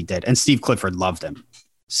much as he did, and Steve Clifford loved him.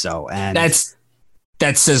 So, and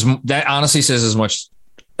that honestly says as much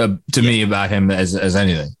to me about him as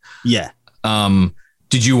anything. Yeah.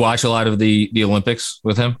 Did you watch a lot of the Olympics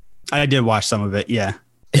with him? I did watch some of it. Yeah.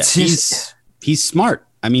 He's smart.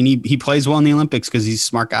 I mean, he plays well in the Olympics because he's a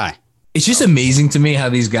smart guy. It's just amazing to me how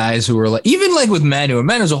these guys who are like, even like with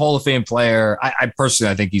Manu's a Hall of Fame player. I personally,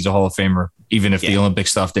 I think he's a Hall of Famer, even if the Olympic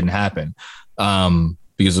stuff didn't happen,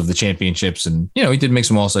 because of the championships. And, he did make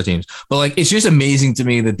some All-Star teams, but like, it's just amazing to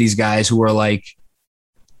me that these guys who are like,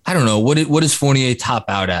 I don't know, what does Fournier top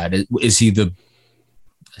out at? Is he the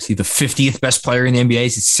 50th best player in the NBA?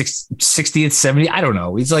 Is he 60th, 70th? I don't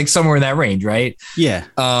know. He's like somewhere in that range, right? Yeah.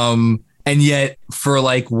 And yet for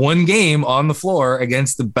like one game on the floor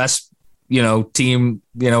against the best, team,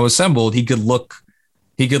 assembled, he could look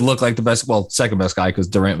like the best, second best guy because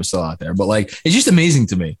Durant was still out there. But like, it's just amazing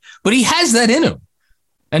to me. But he has that in him.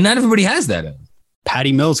 And not everybody has that in him.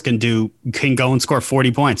 Patty Mills can go and score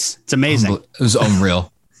 40 points. It's amazing. It was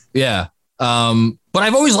unreal. Yeah. But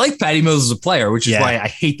I've always liked Patty Mills as a player, which is why I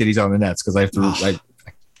hate that he's on the Nets, because I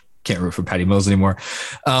can't root for Patty Mills anymore.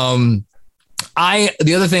 The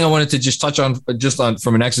other thing I wanted to just touch on,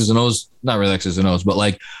 from an X's and O's, not really X's and O's, but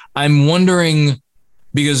like, I'm wondering,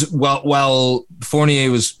 because while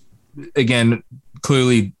Fournier was, again,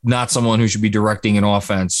 clearly not someone who should be directing an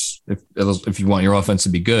offense if you want your offense to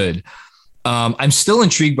be good, I'm still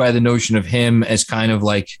intrigued by the notion of him as kind of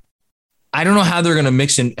like, I don't know how they're going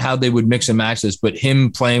to how they would mix and match this, but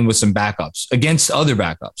him playing with some backups against other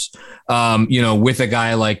backups, with a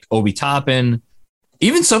guy like Obi Toppin,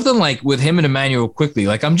 even something like with him and Emmanuel Quickley.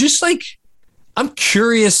 Like, I'm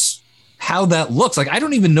curious how that looks. Like, I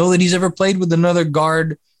don't even know that he's ever played with another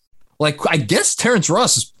guard. Like, I guess Terrence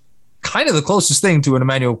Ross is kind of the closest thing to an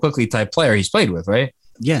Emmanuel Quickley type player he's played with, right?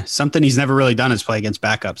 Yeah. Something he's never really done is play against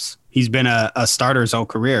backups. He's been a starter his whole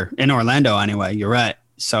career in Orlando anyway. You're right.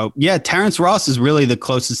 So yeah, Terrence Ross is really the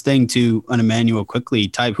closest thing to an Emmanuel Quickley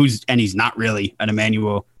type, and he's not really an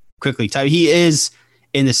Emmanuel Quickley type. He is,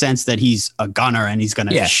 in the sense that he's a gunner and he's going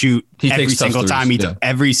to shoot every single time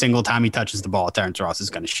every single time he touches the ball. Terrence Ross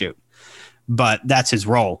is going to shoot, but that's his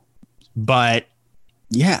role. But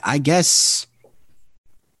yeah, I guess.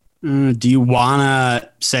 Do you want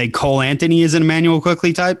to say Cole Anthony is an Emmanuel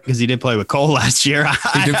Quickley type? Because he did play with Cole last year.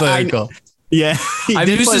 He did play with Cole. Yeah, I'm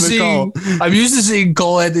used to seeing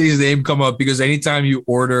Cole Anthony's name come up because anytime you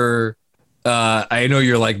order, I know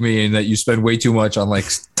you're like me and that you spend way too much on like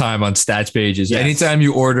time on stats pages. Yes. Anytime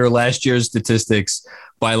you order last year's statistics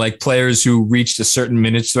by like players who reached a certain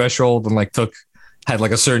minutes threshold and like had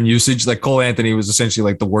like a certain usage, like Cole Anthony was essentially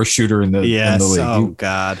like the worst shooter in the league. Oh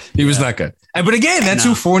God, he was not good. But again, that's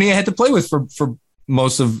who Fournier had to play with for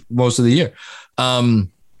most of the year.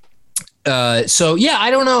 So yeah,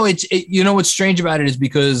 I don't know. What's strange about it is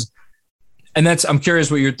because, and I'm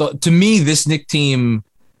curious what your thought. To me, this Knick team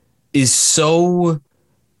is so,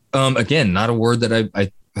 again, not a word that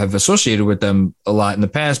I have associated with them a lot in the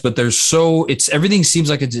past, but everything seems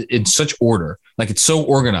like it's in such order. Like it's so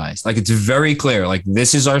organized. Like it's very clear. Like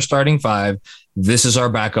this is our starting five. This is our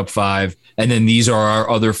backup five. And then these are our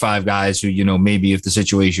other five guys who, maybe if the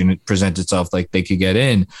situation presents itself, like they could get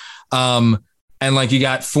in. And like you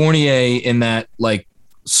got Fournier in that like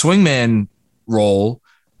swingman role.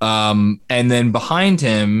 And then behind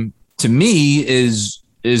him, to me, is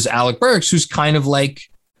Alec Burks, who's kind of like,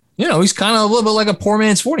 he's kind of a little bit like a poor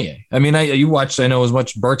man's Fournier. I mean, you watched, I know, as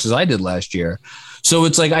much Burks as I did last year. So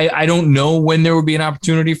it's like, I don't know when there would be an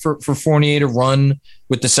opportunity for Fournier to run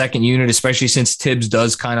with the second unit, especially since Tibbs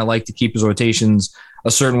does kind of like to keep his rotations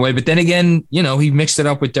a certain way. But then again, he mixed it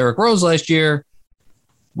up with Derrick Rose last year.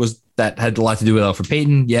 That had a lot to do with Elfrid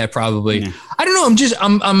Payton? Yeah, probably. Yeah. I don't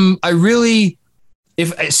know. I really,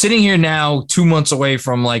 if sitting here now 2 months away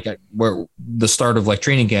from like where the start of like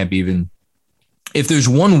training camp, even if there's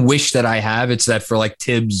one wish that I have, it's that for like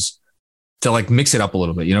Tibbs to like mix it up a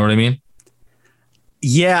little bit. You know what I mean?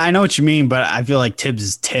 Yeah, I know what you mean, but I feel like Tibbs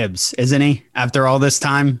is Tibbs, isn't he? After all this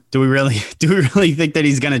time, do we really think that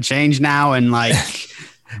he's going to change now? And like,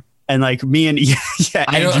 and like me and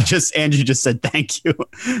Andrew just said thank you,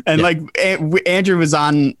 and like Andrew was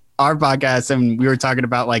on our podcast and we were talking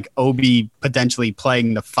about like Obi potentially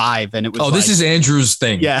playing the 5, and it was this is Andrew's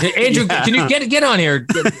thing. Yeah, hey, Andrew, can you get on here?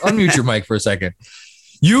 Unmute your mic for a second.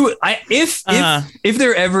 If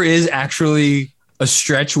there ever is actually a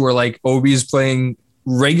stretch where like Obi is playing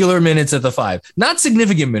regular minutes at the 5, not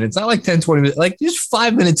significant minutes, not like 10, 20 minutes, like just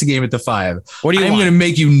 5 minutes a game at the 5. What do you I'm going to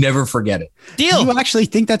make you never forget it. Deal. Do you actually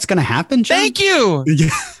think that's going to happen, John? Thank you.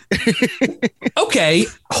 Okay,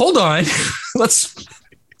 hold on. Let's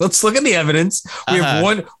look at the evidence. We have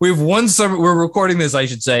one summer. We're recording this, I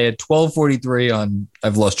should say, at 12:43 on,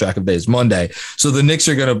 I've lost track of days, Monday. So the Knicks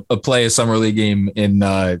are going to play a summer league game in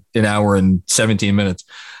an hour and 17 minutes.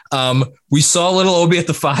 We saw little Obi at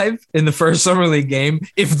the 5 in the first summer league game.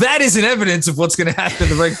 If that isn't evidence of what's going to happen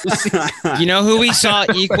in the regular season, you know who we saw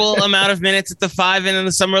equal amount of minutes at the 5 and in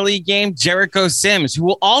the summer league game? Jericho Sims, who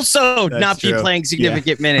will also not be playing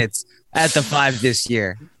significant minutes at the 5 this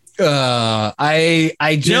year.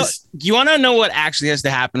 I just, you want to know what actually has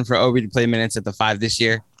to happen for Obi to play minutes at the 5 this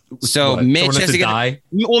year? So Mitch has to die.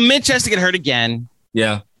 Mitch has to get hurt again.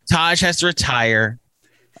 Yeah. Taj has to retire.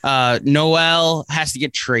 Noel has to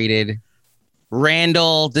get traded.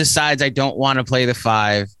 Randall decides I don't want to play the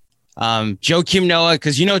 5. Joakim Noah,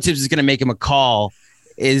 because Tibbs is going to make him a call,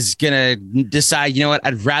 is going to decide, you know what,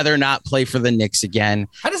 I'd rather not play for the Knicks again.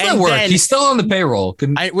 How does that work? He's still on the payroll.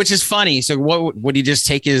 Which is funny. So what would he just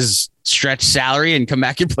take his stretch salary and come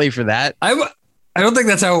back and play for that? I don't think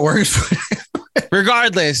that's how it works.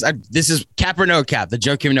 Regardless, this is cap or no cap, the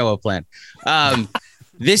Joakim Noah plan.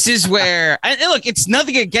 This is where, and look, it's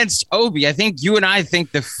nothing against Obi. I think you and I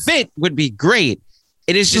think the fit would be great.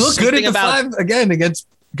 It is just look good at the 5 again against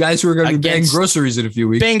guys who are going to be buying groceries in a few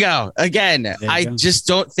weeks. Bingo. Again, I just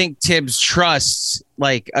don't think Tibbs trusts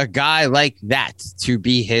like a guy like that to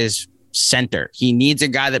be his center. He needs a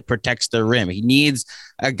guy that protects the rim. He needs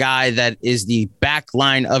a guy that is the back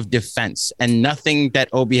line of defense, and nothing that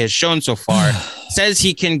Obi has shown so far says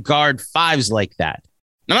he can guard 5s like that.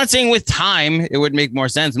 I'm not saying with time it would make more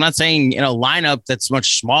sense. I'm not saying in a lineup that's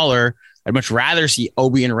much smaller, I'd much rather see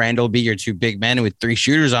Obi and Randall be your 2 big men with 3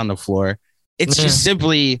 shooters on the floor. It's just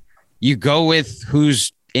simply you go with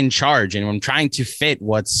who's in charge, and I'm trying to fit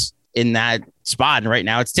what's in that spot. And right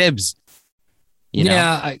now it's Tibbs.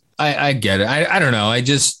 Yeah, I get it. I don't know. I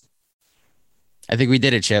think we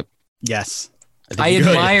did it, Chip. Yes. I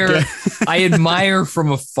admire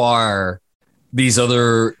from afar these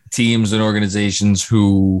other teams and organizations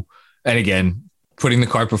who, and again, putting the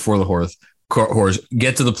cart before the horse,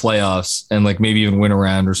 get to the playoffs and like maybe even win a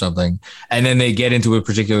round or something. And then they get into a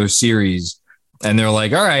particular series and they're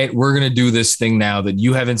like, all right, we're going to do this thing now that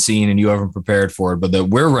you haven't seen and you haven't prepared for it, but that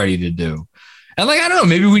we're ready to do. And like, I don't know,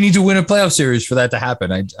 maybe we need to win a playoff series for that to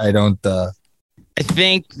happen. I don't. I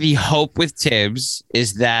think the hope with Tibbs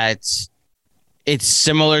is that it's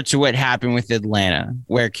similar to what happened with Atlanta,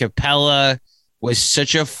 where Capella was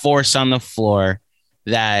such a force on the floor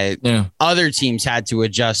that other teams had to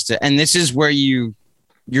adjust to. And this is where you're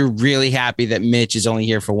really happy that Mitch is only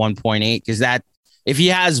here for 1.8, because that if he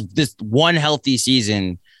has this one healthy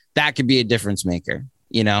season, that could be a difference maker,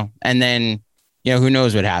 and then, who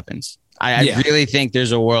knows what happens. I really think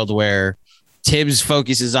there's a world where Tibbs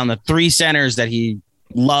focuses on the 3 centers that he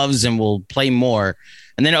loves and will play more.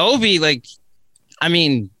 And then Obi, this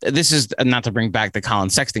is not to bring back the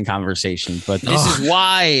Colin Sexton conversation, but this is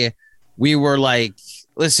why we were like,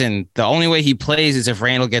 listen, the only way he plays is if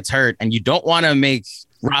Randall gets hurt, and you don't want to make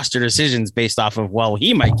roster decisions based off of, well,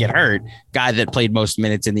 he might get hurt. Guy that played most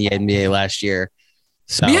minutes in the NBA last year.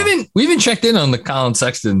 So we haven't checked in on the Colin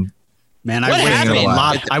Sexton. Man, I wasted a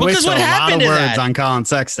lot of words on Colin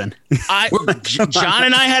Sexton. John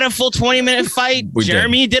and I had a full 20-minute fight.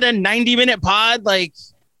 Jeremy did a 90-minute pod, and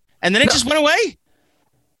then it just went away.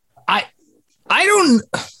 I don't,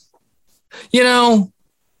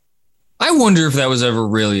 I wonder if that was ever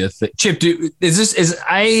really a thing. Chip,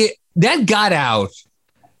 that got out.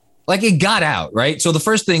 It got out, right? So the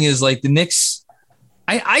first thing is the Knicks,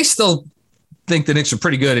 I still think the Knicks are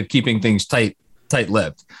pretty good at keeping things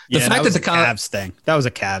tight-lipped. The fact that the Cavs thing, that was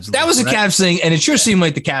a Cavs thing. That was a Cavs thing, and it sure seemed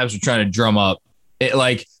like the Cavs were trying to drum up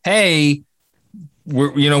it, hey,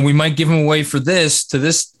 we might give them away for this to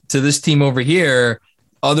this team over here.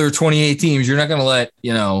 Other 28 teams, you're not going to let,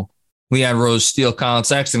 Leon Rose steal Colin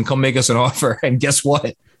Sexton, come make us an offer. And guess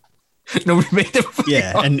what? Nobody made them.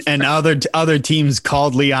 Yeah. And other teams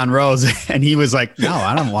called Leon Rose and he was like, no,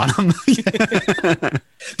 I don't want him.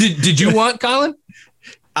 Did you want Colin?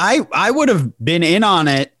 I would have been in on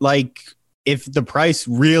it. If the price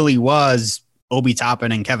really was Obi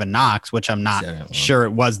Toppin and Kevin Knox, which I'm not sure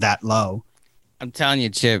it was that low. I'm telling you,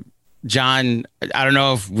 Chip, John, I don't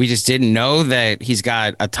know if we just didn't know that he's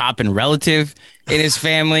got a Toppin relative in his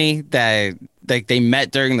family that like they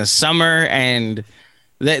met during the summer, and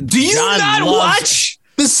that do you John not watch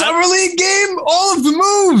the summer league game? All of the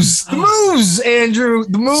moves, Andrew,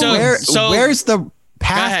 the moves. Where's the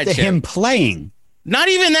path ahead, to Chip. him playing? Not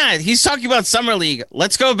even that. He's talking about summer league.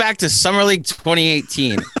 Let's go back to summer league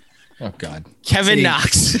 2018. Oh God, Kevin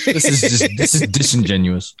Knox. this is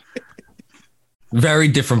disingenuous. Very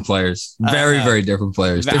different players. Very different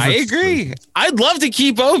players. I agree. I'd love to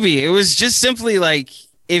keep Obi. It was just simply like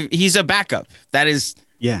if he's a backup. That is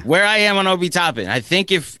where I am on Obi Toppin. I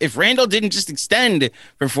think if Randall didn't just extend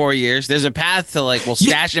for 4 years, there's a path to like we'll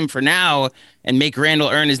stash him for now and make Randall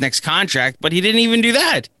earn his next contract. But he didn't even do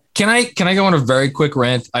that. Can I go on a very quick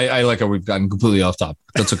rant? I like how we've gotten completely off topic.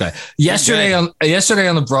 That's okay. Yesterday on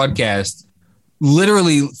the broadcast,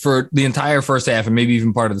 literally for the entire first half and maybe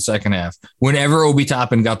even part of the second half, whenever Obi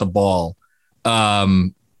Toppin got the ball,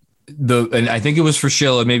 and I think it was for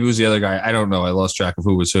Schilla, maybe it was the other guy. I don't know. I lost track of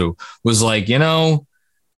who was like, you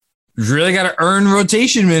really got to earn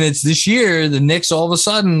rotation minutes this year. The Knicks all of a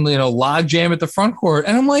sudden, log jam at the front court.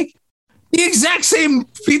 And I'm like, the exact same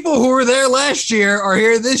people who were there last year are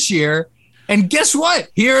here this year. And guess what?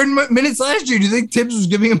 He earned minutes last year. Do you think Tibbs was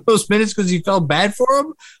giving him those minutes because he felt bad for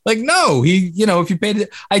him? Like, no, if you paid it,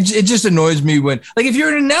 it just annoys me when, like, if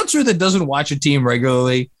you're an announcer that doesn't watch a team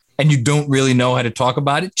regularly and you don't really know how to talk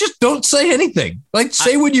about it, just don't say anything. Like,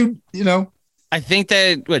 say what you know. I think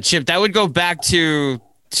that, Chip, that would go back to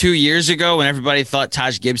 2 years ago when everybody thought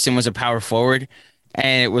Taj Gibson was a power forward.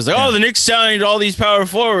 And it was like, the Knicks signed all these power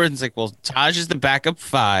forwards. It's like, well, Taj is the backup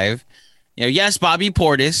 5. Yes, Bobby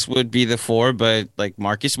Portis would be the 4, but like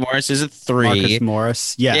Marcus Morris is a 3. Marcus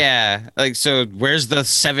Morris, yeah. Like, so where's the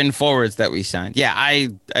 7 forwards that we signed? Yeah, I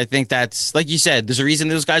think that's like you said. There's a reason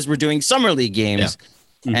those guys were doing summer league games,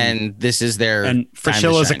 and this is their. And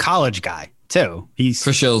Fascilla's a college guy too.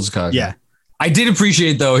 Fascilla's a college. Yeah, guy. I did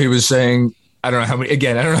appreciate though. He was saying, I don't know how many.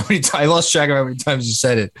 Again, I don't know how many. I lost track of how many times you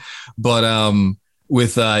said it, but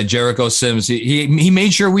with Jericho Sims, he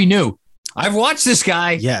made sure we knew. I've watched this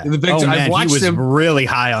guy. Yeah. I've watched him. Really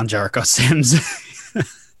high on Jericho Sims.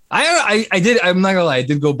 I did. I'm not gonna lie. I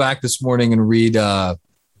did go back this morning and read Sam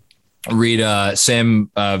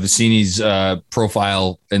Vecini's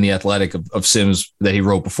profile in the Athletic of Sims that he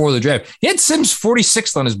wrote before the draft. He had Sims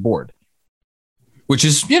 46th on his board, which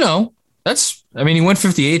is, that's. I mean, he went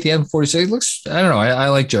 58th. He had 46. Looks. I don't know. I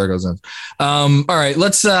like Jericho Sims. All right.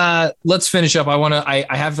 Let's finish up. I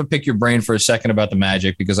have to pick your brain for a second about the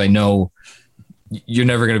Magic because I know you're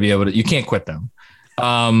never going to be able to. You can't quit them.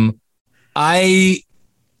 I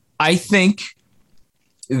think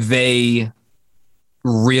they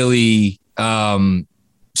really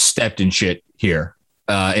stepped in shit here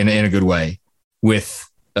in a good way with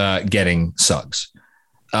getting Suggs.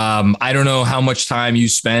 I don't know how much time you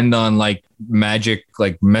spend on like Magic,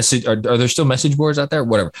 like message. Are there still message boards out there?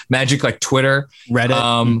 Whatever. Magic, like Twitter,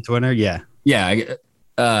 Reddit, Twitter. Yeah.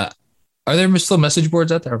 Are there still message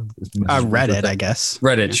boards out there? Reddit, I guess.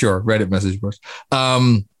 Reddit, sure. Reddit message boards.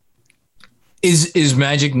 Is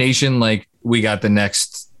Magic Nation like we got the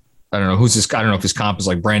next? I don't know who's this. I don't know if his comp is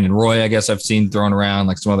like Brandon Roy. I guess I've seen thrown around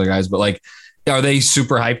like some other guys, but like, are they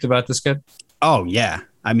super hyped about this kid? Oh yeah.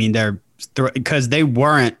 I mean, they're because they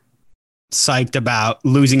weren't psyched about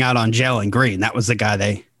losing out on Jalen Green. That was the guy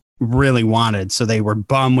they really wanted. So they were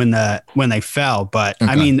bummed when they fell. But okay.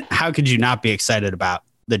 I mean, how could you not be excited about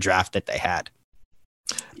the draft that they had?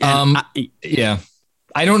 Yeah.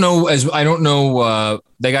 I don't know.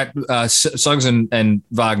 They got Suggs and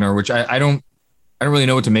Wagner, which I don't really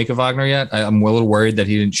know what to make of Wagner yet. I'm a little worried that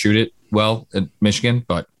he didn't shoot it well at Michigan,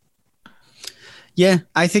 but yeah,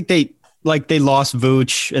 I think they lost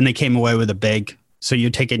Vooch and they came away with a big. So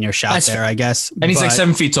you're taking your shot there, I guess. And he's like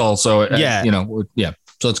 7 feet tall. So, yeah.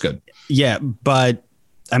 So it's good. Yeah. But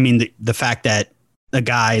I mean, the fact that a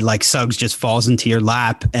guy like Suggs just falls into your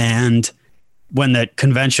lap, and when the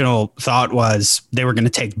conventional thought was they were going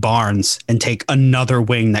to take Barnes and take another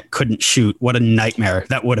wing that couldn't shoot, what a nightmare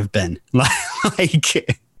that would have been. Thank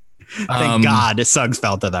God Suggs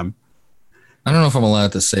fell to them. I don't know if I'm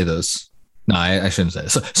allowed to say this. No, I shouldn't say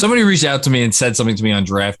this. So somebody reached out to me and said something to me on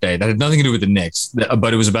draft day that had nothing to do with the Knicks,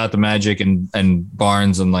 but it was about the Magic and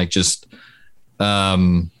Barnes and like just. I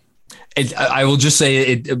will just say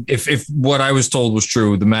it. If what I was told was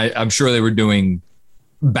true, I'm sure they were doing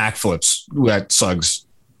backflips that Suggs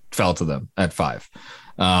fell to them at 5,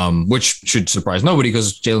 which should surprise nobody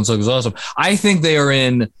because Jalen Suggs is awesome. I think they are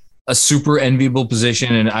in a super enviable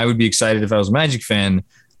position, and I would be excited if I was a Magic fan.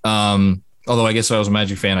 Although I guess if I was a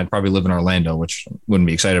Magic fan, I'd probably live in Orlando, which wouldn't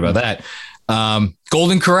be excited about that.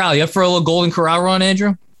 Golden Corral. You up for a little Golden Corral run, Andrew?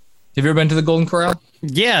 Have you ever been to the Golden Corral?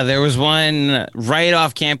 Yeah, there was one right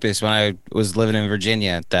off campus when I was living in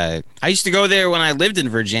Virginia. That I used to go there when I lived in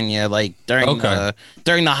Virginia, like during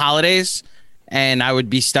the holidays, and I would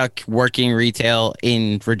be stuck working retail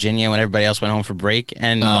in Virginia when everybody else went home for break,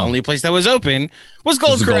 and the only place that was open was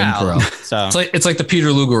Golden Corral. So it's like the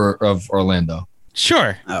Peter Luger of Orlando.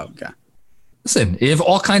 Sure. Oh, okay. Listen, you have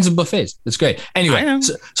all kinds of buffets. It's great. Anyway,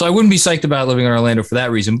 so I wouldn't be psyched about living in Orlando for that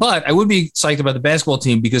reason, but I would be psyched about the basketball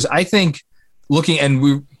team because I think looking, and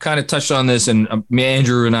we kind of touched on this, and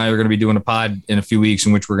Andrew and I are going to be doing a pod in a few weeks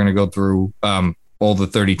in which we're going to go through all the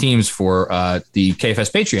 30 teams for the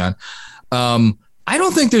KFS Patreon. I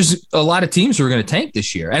don't think there's a lot of teams who are going to tank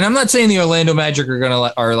this year. And I'm not saying the Orlando Magic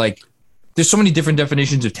are like, there's so many different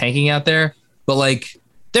definitions of tanking out there, but like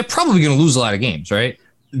they're probably going to lose a lot of games, right?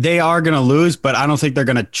 They are going to lose, but I don't think they're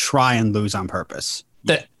going to try and lose on purpose.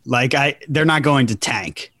 They're not going to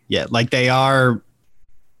tank yet. Like they are,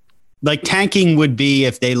 like tanking would be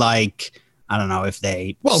if they I don't know, if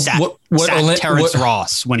they sat Terrence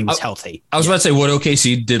Ross when he was healthy. I was about to say what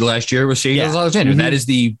OKC did last year with Shai Alexander. That is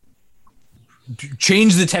the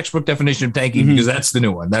change the textbook definition of tanking because that's the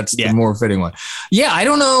new one. That's the more fitting one. Yeah, I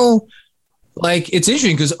don't know. Like it's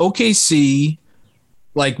interesting because OKC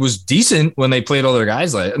was decent when they played all their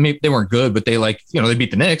guys. I mean, they weren't good, but they they beat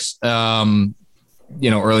the Knicks.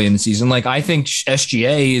 Early in the season. Like I think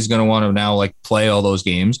SGA is going to want to now play all those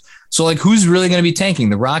games. So who's really going to be tanking?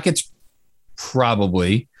 The Rockets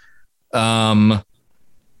probably. Literally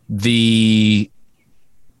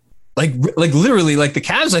the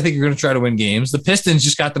Cavs I think are going to try to win games. The Pistons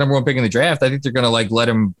just got the number one pick in the draft. I think they're going to let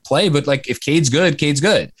him play, but if Cade's good, Cade's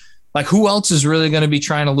good. Who else is really going to be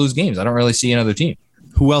trying to lose games? I don't really see another team.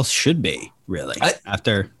 Who else should be really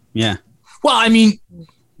Well, I mean,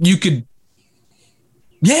 you could.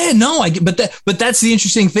 Yeah, no, but that's the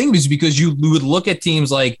interesting thing is because you would look at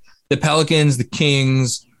teams like the Pelicans, the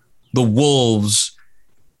Kings, the Wolves.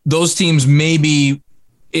 Those teams maybe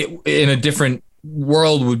in a different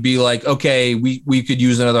world would be okay, we could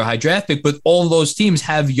use another high draft pick, but all those teams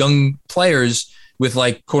have young players with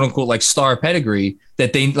quote unquote star pedigree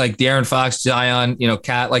that they De'Aaron Fox, Zion,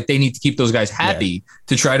 Cat, they need to keep those guys happy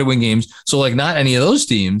to try to win games. So not any of those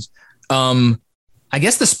teams. I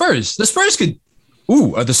guess the Spurs could.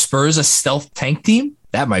 Ooh, are the Spurs a stealth tank team?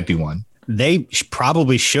 That might be one. They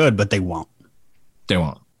probably should, but they won't. They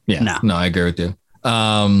won't. Yeah. No, I agree with you.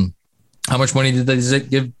 How much money did they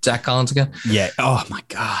give Zach Collins again? Yeah. Oh my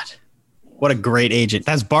God. What a great agent.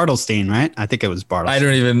 That's Bartelstein, right? I think it was Bartelstein. I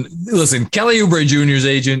don't even listen. Kelly Oubre Jr.'s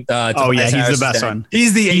agent. He's the best one.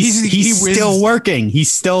 He's still working.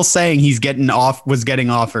 He's still saying was getting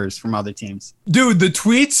offers from other teams. Dude, the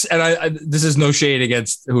tweets, and I this is no shade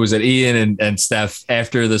against who was it, Ian and Steph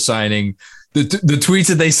after the signing. The tweets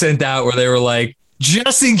that they sent out where they were like,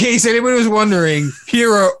 just in case anybody was wondering,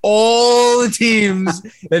 here are all the teams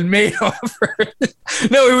that made offers.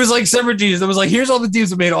 No, it was separate teams. It was here's all the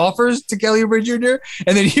teams that made offers to Kelly Oubre Jr.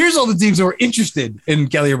 And then here's all the teams that were interested in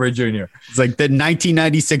Kelly Oubre Jr. It's the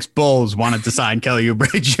 1996 Bulls wanted to sign Kelly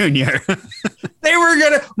Oubre Jr. They were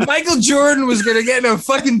Michael Jordan was going to get in a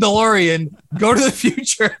fucking DeLorean, go to the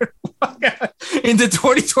future into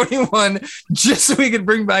 2021 just so we could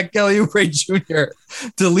bring back Kelly Oubre Jr.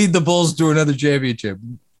 to lead the Bulls to another championship.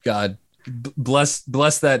 God bless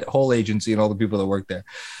that whole agency and all the people that work there.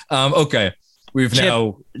 Okay.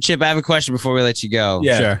 Chip, I have a question before we let you go.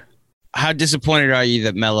 Yeah. Sure. How disappointed are you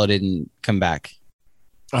that Melo didn't come back?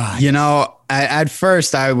 At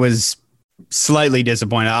first I was slightly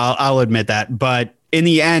disappointed. I'll admit that. But in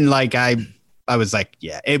the end, I was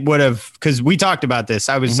it would have, because we talked about this.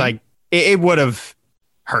 I was it would have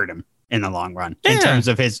hurt him in the long run in terms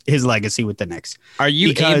of his legacy with the Knicks. Are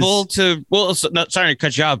you able to, sorry to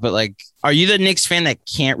cut you off, but are you the Knicks fan that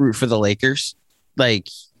can't root for the Lakers?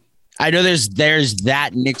 I know there's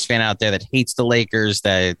that Knicks fan out there that hates the Lakers,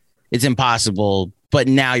 that it's impossible, but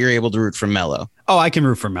now you're able to root for Melo. Oh, I can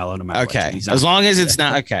root for Melo no matter what. Okay. As long as it's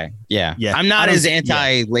not okay. Yeah. I'm not as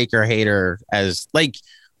anti-Laker hater as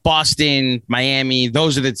Boston, Miami.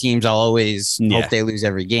 Those are the teams I'll always hope they lose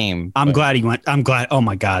every game. I'm glad he went. I'm glad. Oh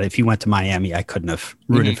my God. If he went to Miami, I couldn't have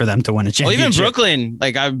rooted for them to win a championship. Well, even Brooklyn,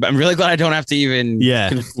 I'm really glad I don't have to even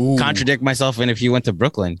contradict myself if he went to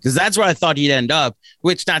Brooklyn, because that's where I thought he'd end up,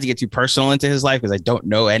 which, not to get too personal into his life, because I don't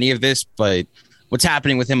know any of this, but what's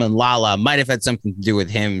happening with him and Lala might have had something to do with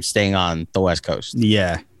him staying on the West Coast.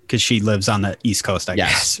 Yeah, because she lives on the East Coast, I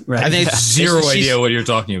guess. Right? I think zero idea what you're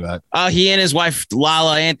talking about. He and his wife,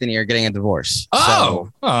 Lala Anthony, are getting a divorce. That's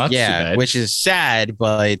too bad. Which is sad,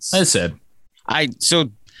 but that's sad.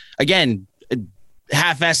 So again,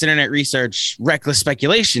 half-assed internet research, reckless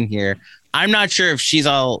speculation here. I'm not sure if she's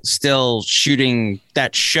all still shooting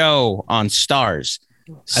that show on Stars.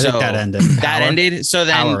 So I think that ended. That ended. So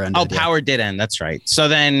then, Power ended, Power did end. That's right. So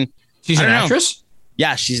then, She's an actress?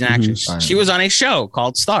 Yeah, she's an actress. She was on a show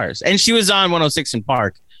called Stars, and she was on 106 in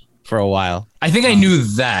Park for a while. I think I knew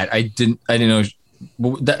that. I didn't know.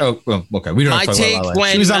 Okay. We don't have to talk about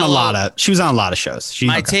that. She was on a lot of shows.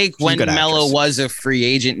 Take when Melo was a free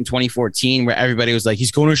agent in 2014, where everybody was like,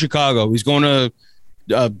 he's going to Chicago, he's going to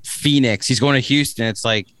Phoenix, he's going to Houston. It's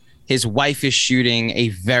like his wife is shooting a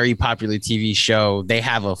very popular TV show. They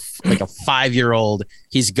have a 5-year-old.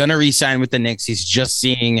 He's gonna re-sign with the Knicks. He's just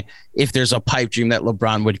seeing if there's a pipe dream that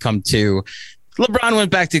LeBron would come to. LeBron went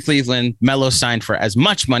back to Cleveland. Melo signed for as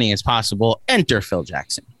much money as possible. Enter Phil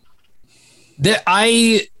Jackson.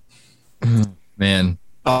 Man.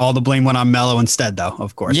 All the blame went on Melo instead, though,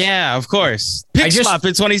 of course. Yeah, of course. Pick swap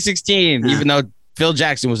in 2016, even though Phil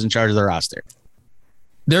Jackson was in charge of the roster.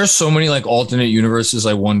 There are so many like alternate universes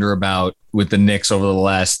I wonder about with the Knicks over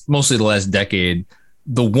mostly the last decade.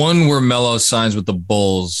 The one where Melo signs with the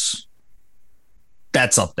Bulls,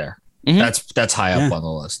 that's up there. Mm-hmm. That's high up on the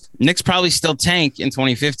list. Knicks probably still tank in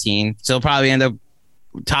 2015. Still probably end up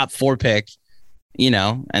top 4 pick,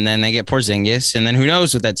 and then they get Porzingis, and then who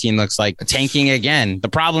knows what that team looks like tanking again. The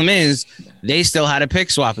problem is they still had a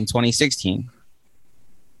pick swap in 2016.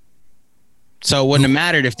 So it wouldn't have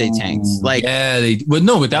mattered if they tanked. But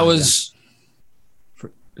that was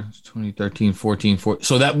 2013, 14.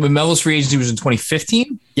 So that when Melo's free agency was in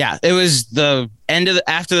 2015? Yeah, it was the end of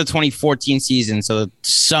after the 2014 season. So the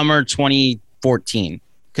summer 2014.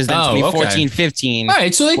 Because then 2014-15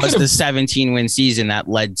 was the 17-win season that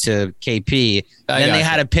led to KP. Then they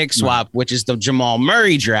had a pick swap, which is the Jamal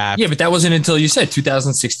Murray draft. Yeah, but that wasn't until you said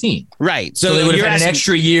 2016. Right. So they would have had an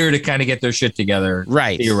extra year to kind of get their shit together.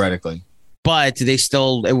 Right. Theoretically. But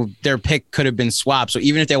their pick could have been swapped. So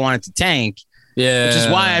even if they wanted to tank, which is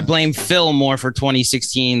why I blame Phil more for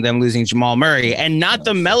 2016, them losing Jamal Murray, and not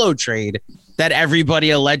the Melo trade that everybody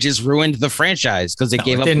alleges ruined the franchise because they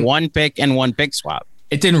gave up 1 pick and 1 pick swap.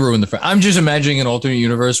 It didn't ruin the franchise. I'm just imagining an alternate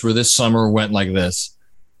universe where this summer went like this.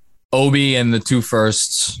 Obi and the 2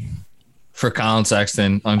 firsts for Colin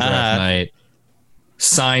Sexton on draft night.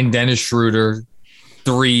 Signed Dennis Schroeder.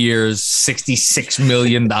 3 years, $66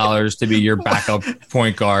 million to be your backup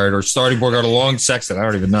point guard or starting point guard along Sexton. I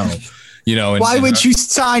don't even know. Why would you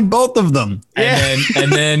sign both of them?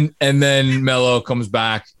 And then Melo comes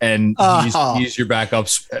back and he's your backup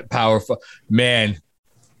power. Man,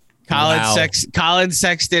 Colin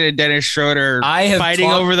Sexton and Dennis Schroeder fighting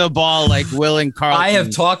over the ball like Will and Carlton. I have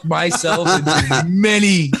talked myself into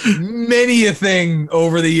many a thing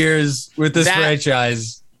over the years with this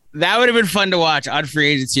franchise. That would have been fun to watch on free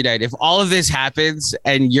agency night. If all of this happens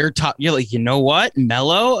and you're like, you know what?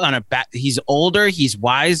 Melo he's older, he's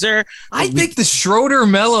wiser. I think the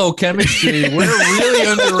Schroeder-Melo chemistry, we're really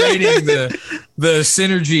underrating the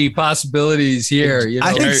synergy possibilities here.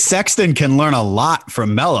 I think Sexton can learn a lot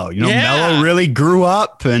from Melo. Melo really grew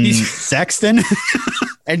up, and Sexton.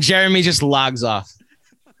 And Jeremy just logs off.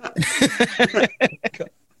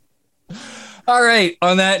 All right.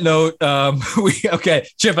 On that note,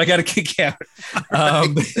 Chip, I got to kick out.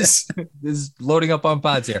 This is loading up on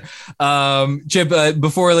pods here. Chip,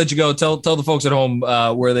 before I let you go, tell the folks at home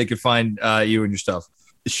where they could find you and your stuff.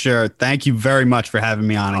 Sure. Thank you very much for having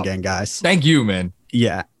me on again, guys. Thank you, man.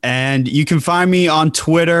 Yeah. And you can find me on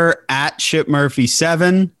Twitter at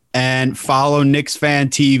ChipMurphy7 and follow Knicks Fan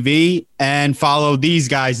TV and follow these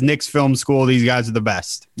guys, Knicks Film School. These guys are the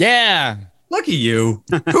best. Yeah. Look at you.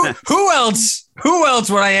 Who else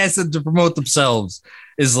when I ask them to promote themselves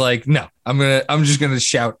is like, no, I'm just gonna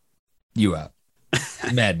shout you out.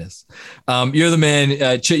 Madness. You're the man.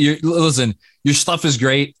 Listen, your stuff is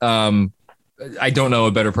great. I don't know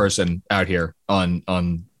a better person out here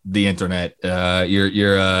on the internet.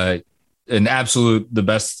 You're an absolute the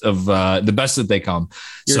best that they come.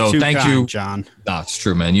 You're thank you, John. No, it's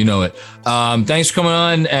true, man. You know it. Thanks for coming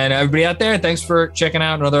on, and everybody out there, thanks for checking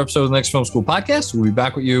out another episode of the Knicks Film School podcast. We'll be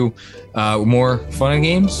back with you with more fun and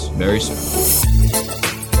games very soon.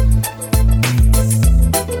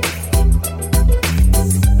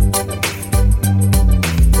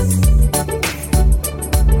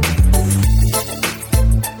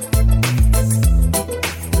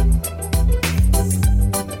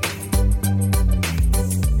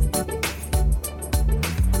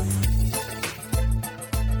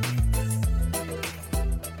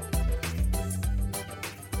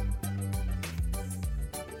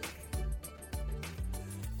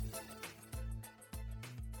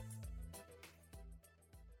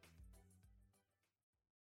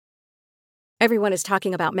 Everyone is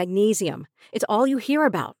talking about magnesium. It's all you hear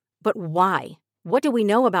about. But why? What do we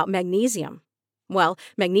know about magnesium? Well,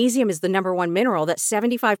 magnesium is the number one mineral that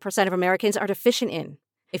 75% of Americans are deficient in.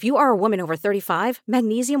 If you are a woman over 35,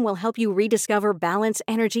 magnesium will help you rediscover balance,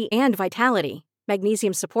 energy, and vitality.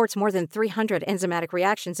 Magnesium supports more than 300 enzymatic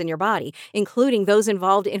reactions in your body, including those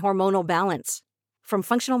involved in hormonal balance. From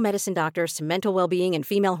functional medicine doctors to mental well-being and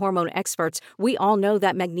female hormone experts, we all know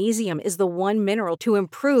that magnesium is the one mineral to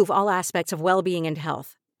improve all aspects of well-being and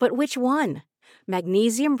health. But which one?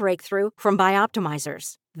 Magnesium Breakthrough from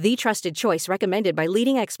Bioptimizers, the trusted choice recommended by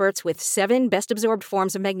leading experts with 7 best-absorbed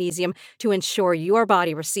forms of magnesium to ensure your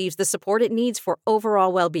body receives the support it needs for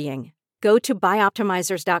overall well-being. Go to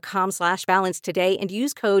bioptimizers.com/balance today and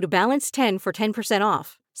use code BALANCE10 for 10%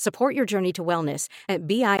 off. Support your journey to wellness at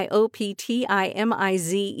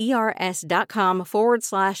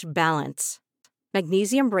bioptimizers.com/balance.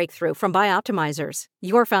 Magnesium Breakthrough from Bioptimizers,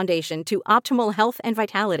 your foundation to optimal health and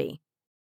vitality.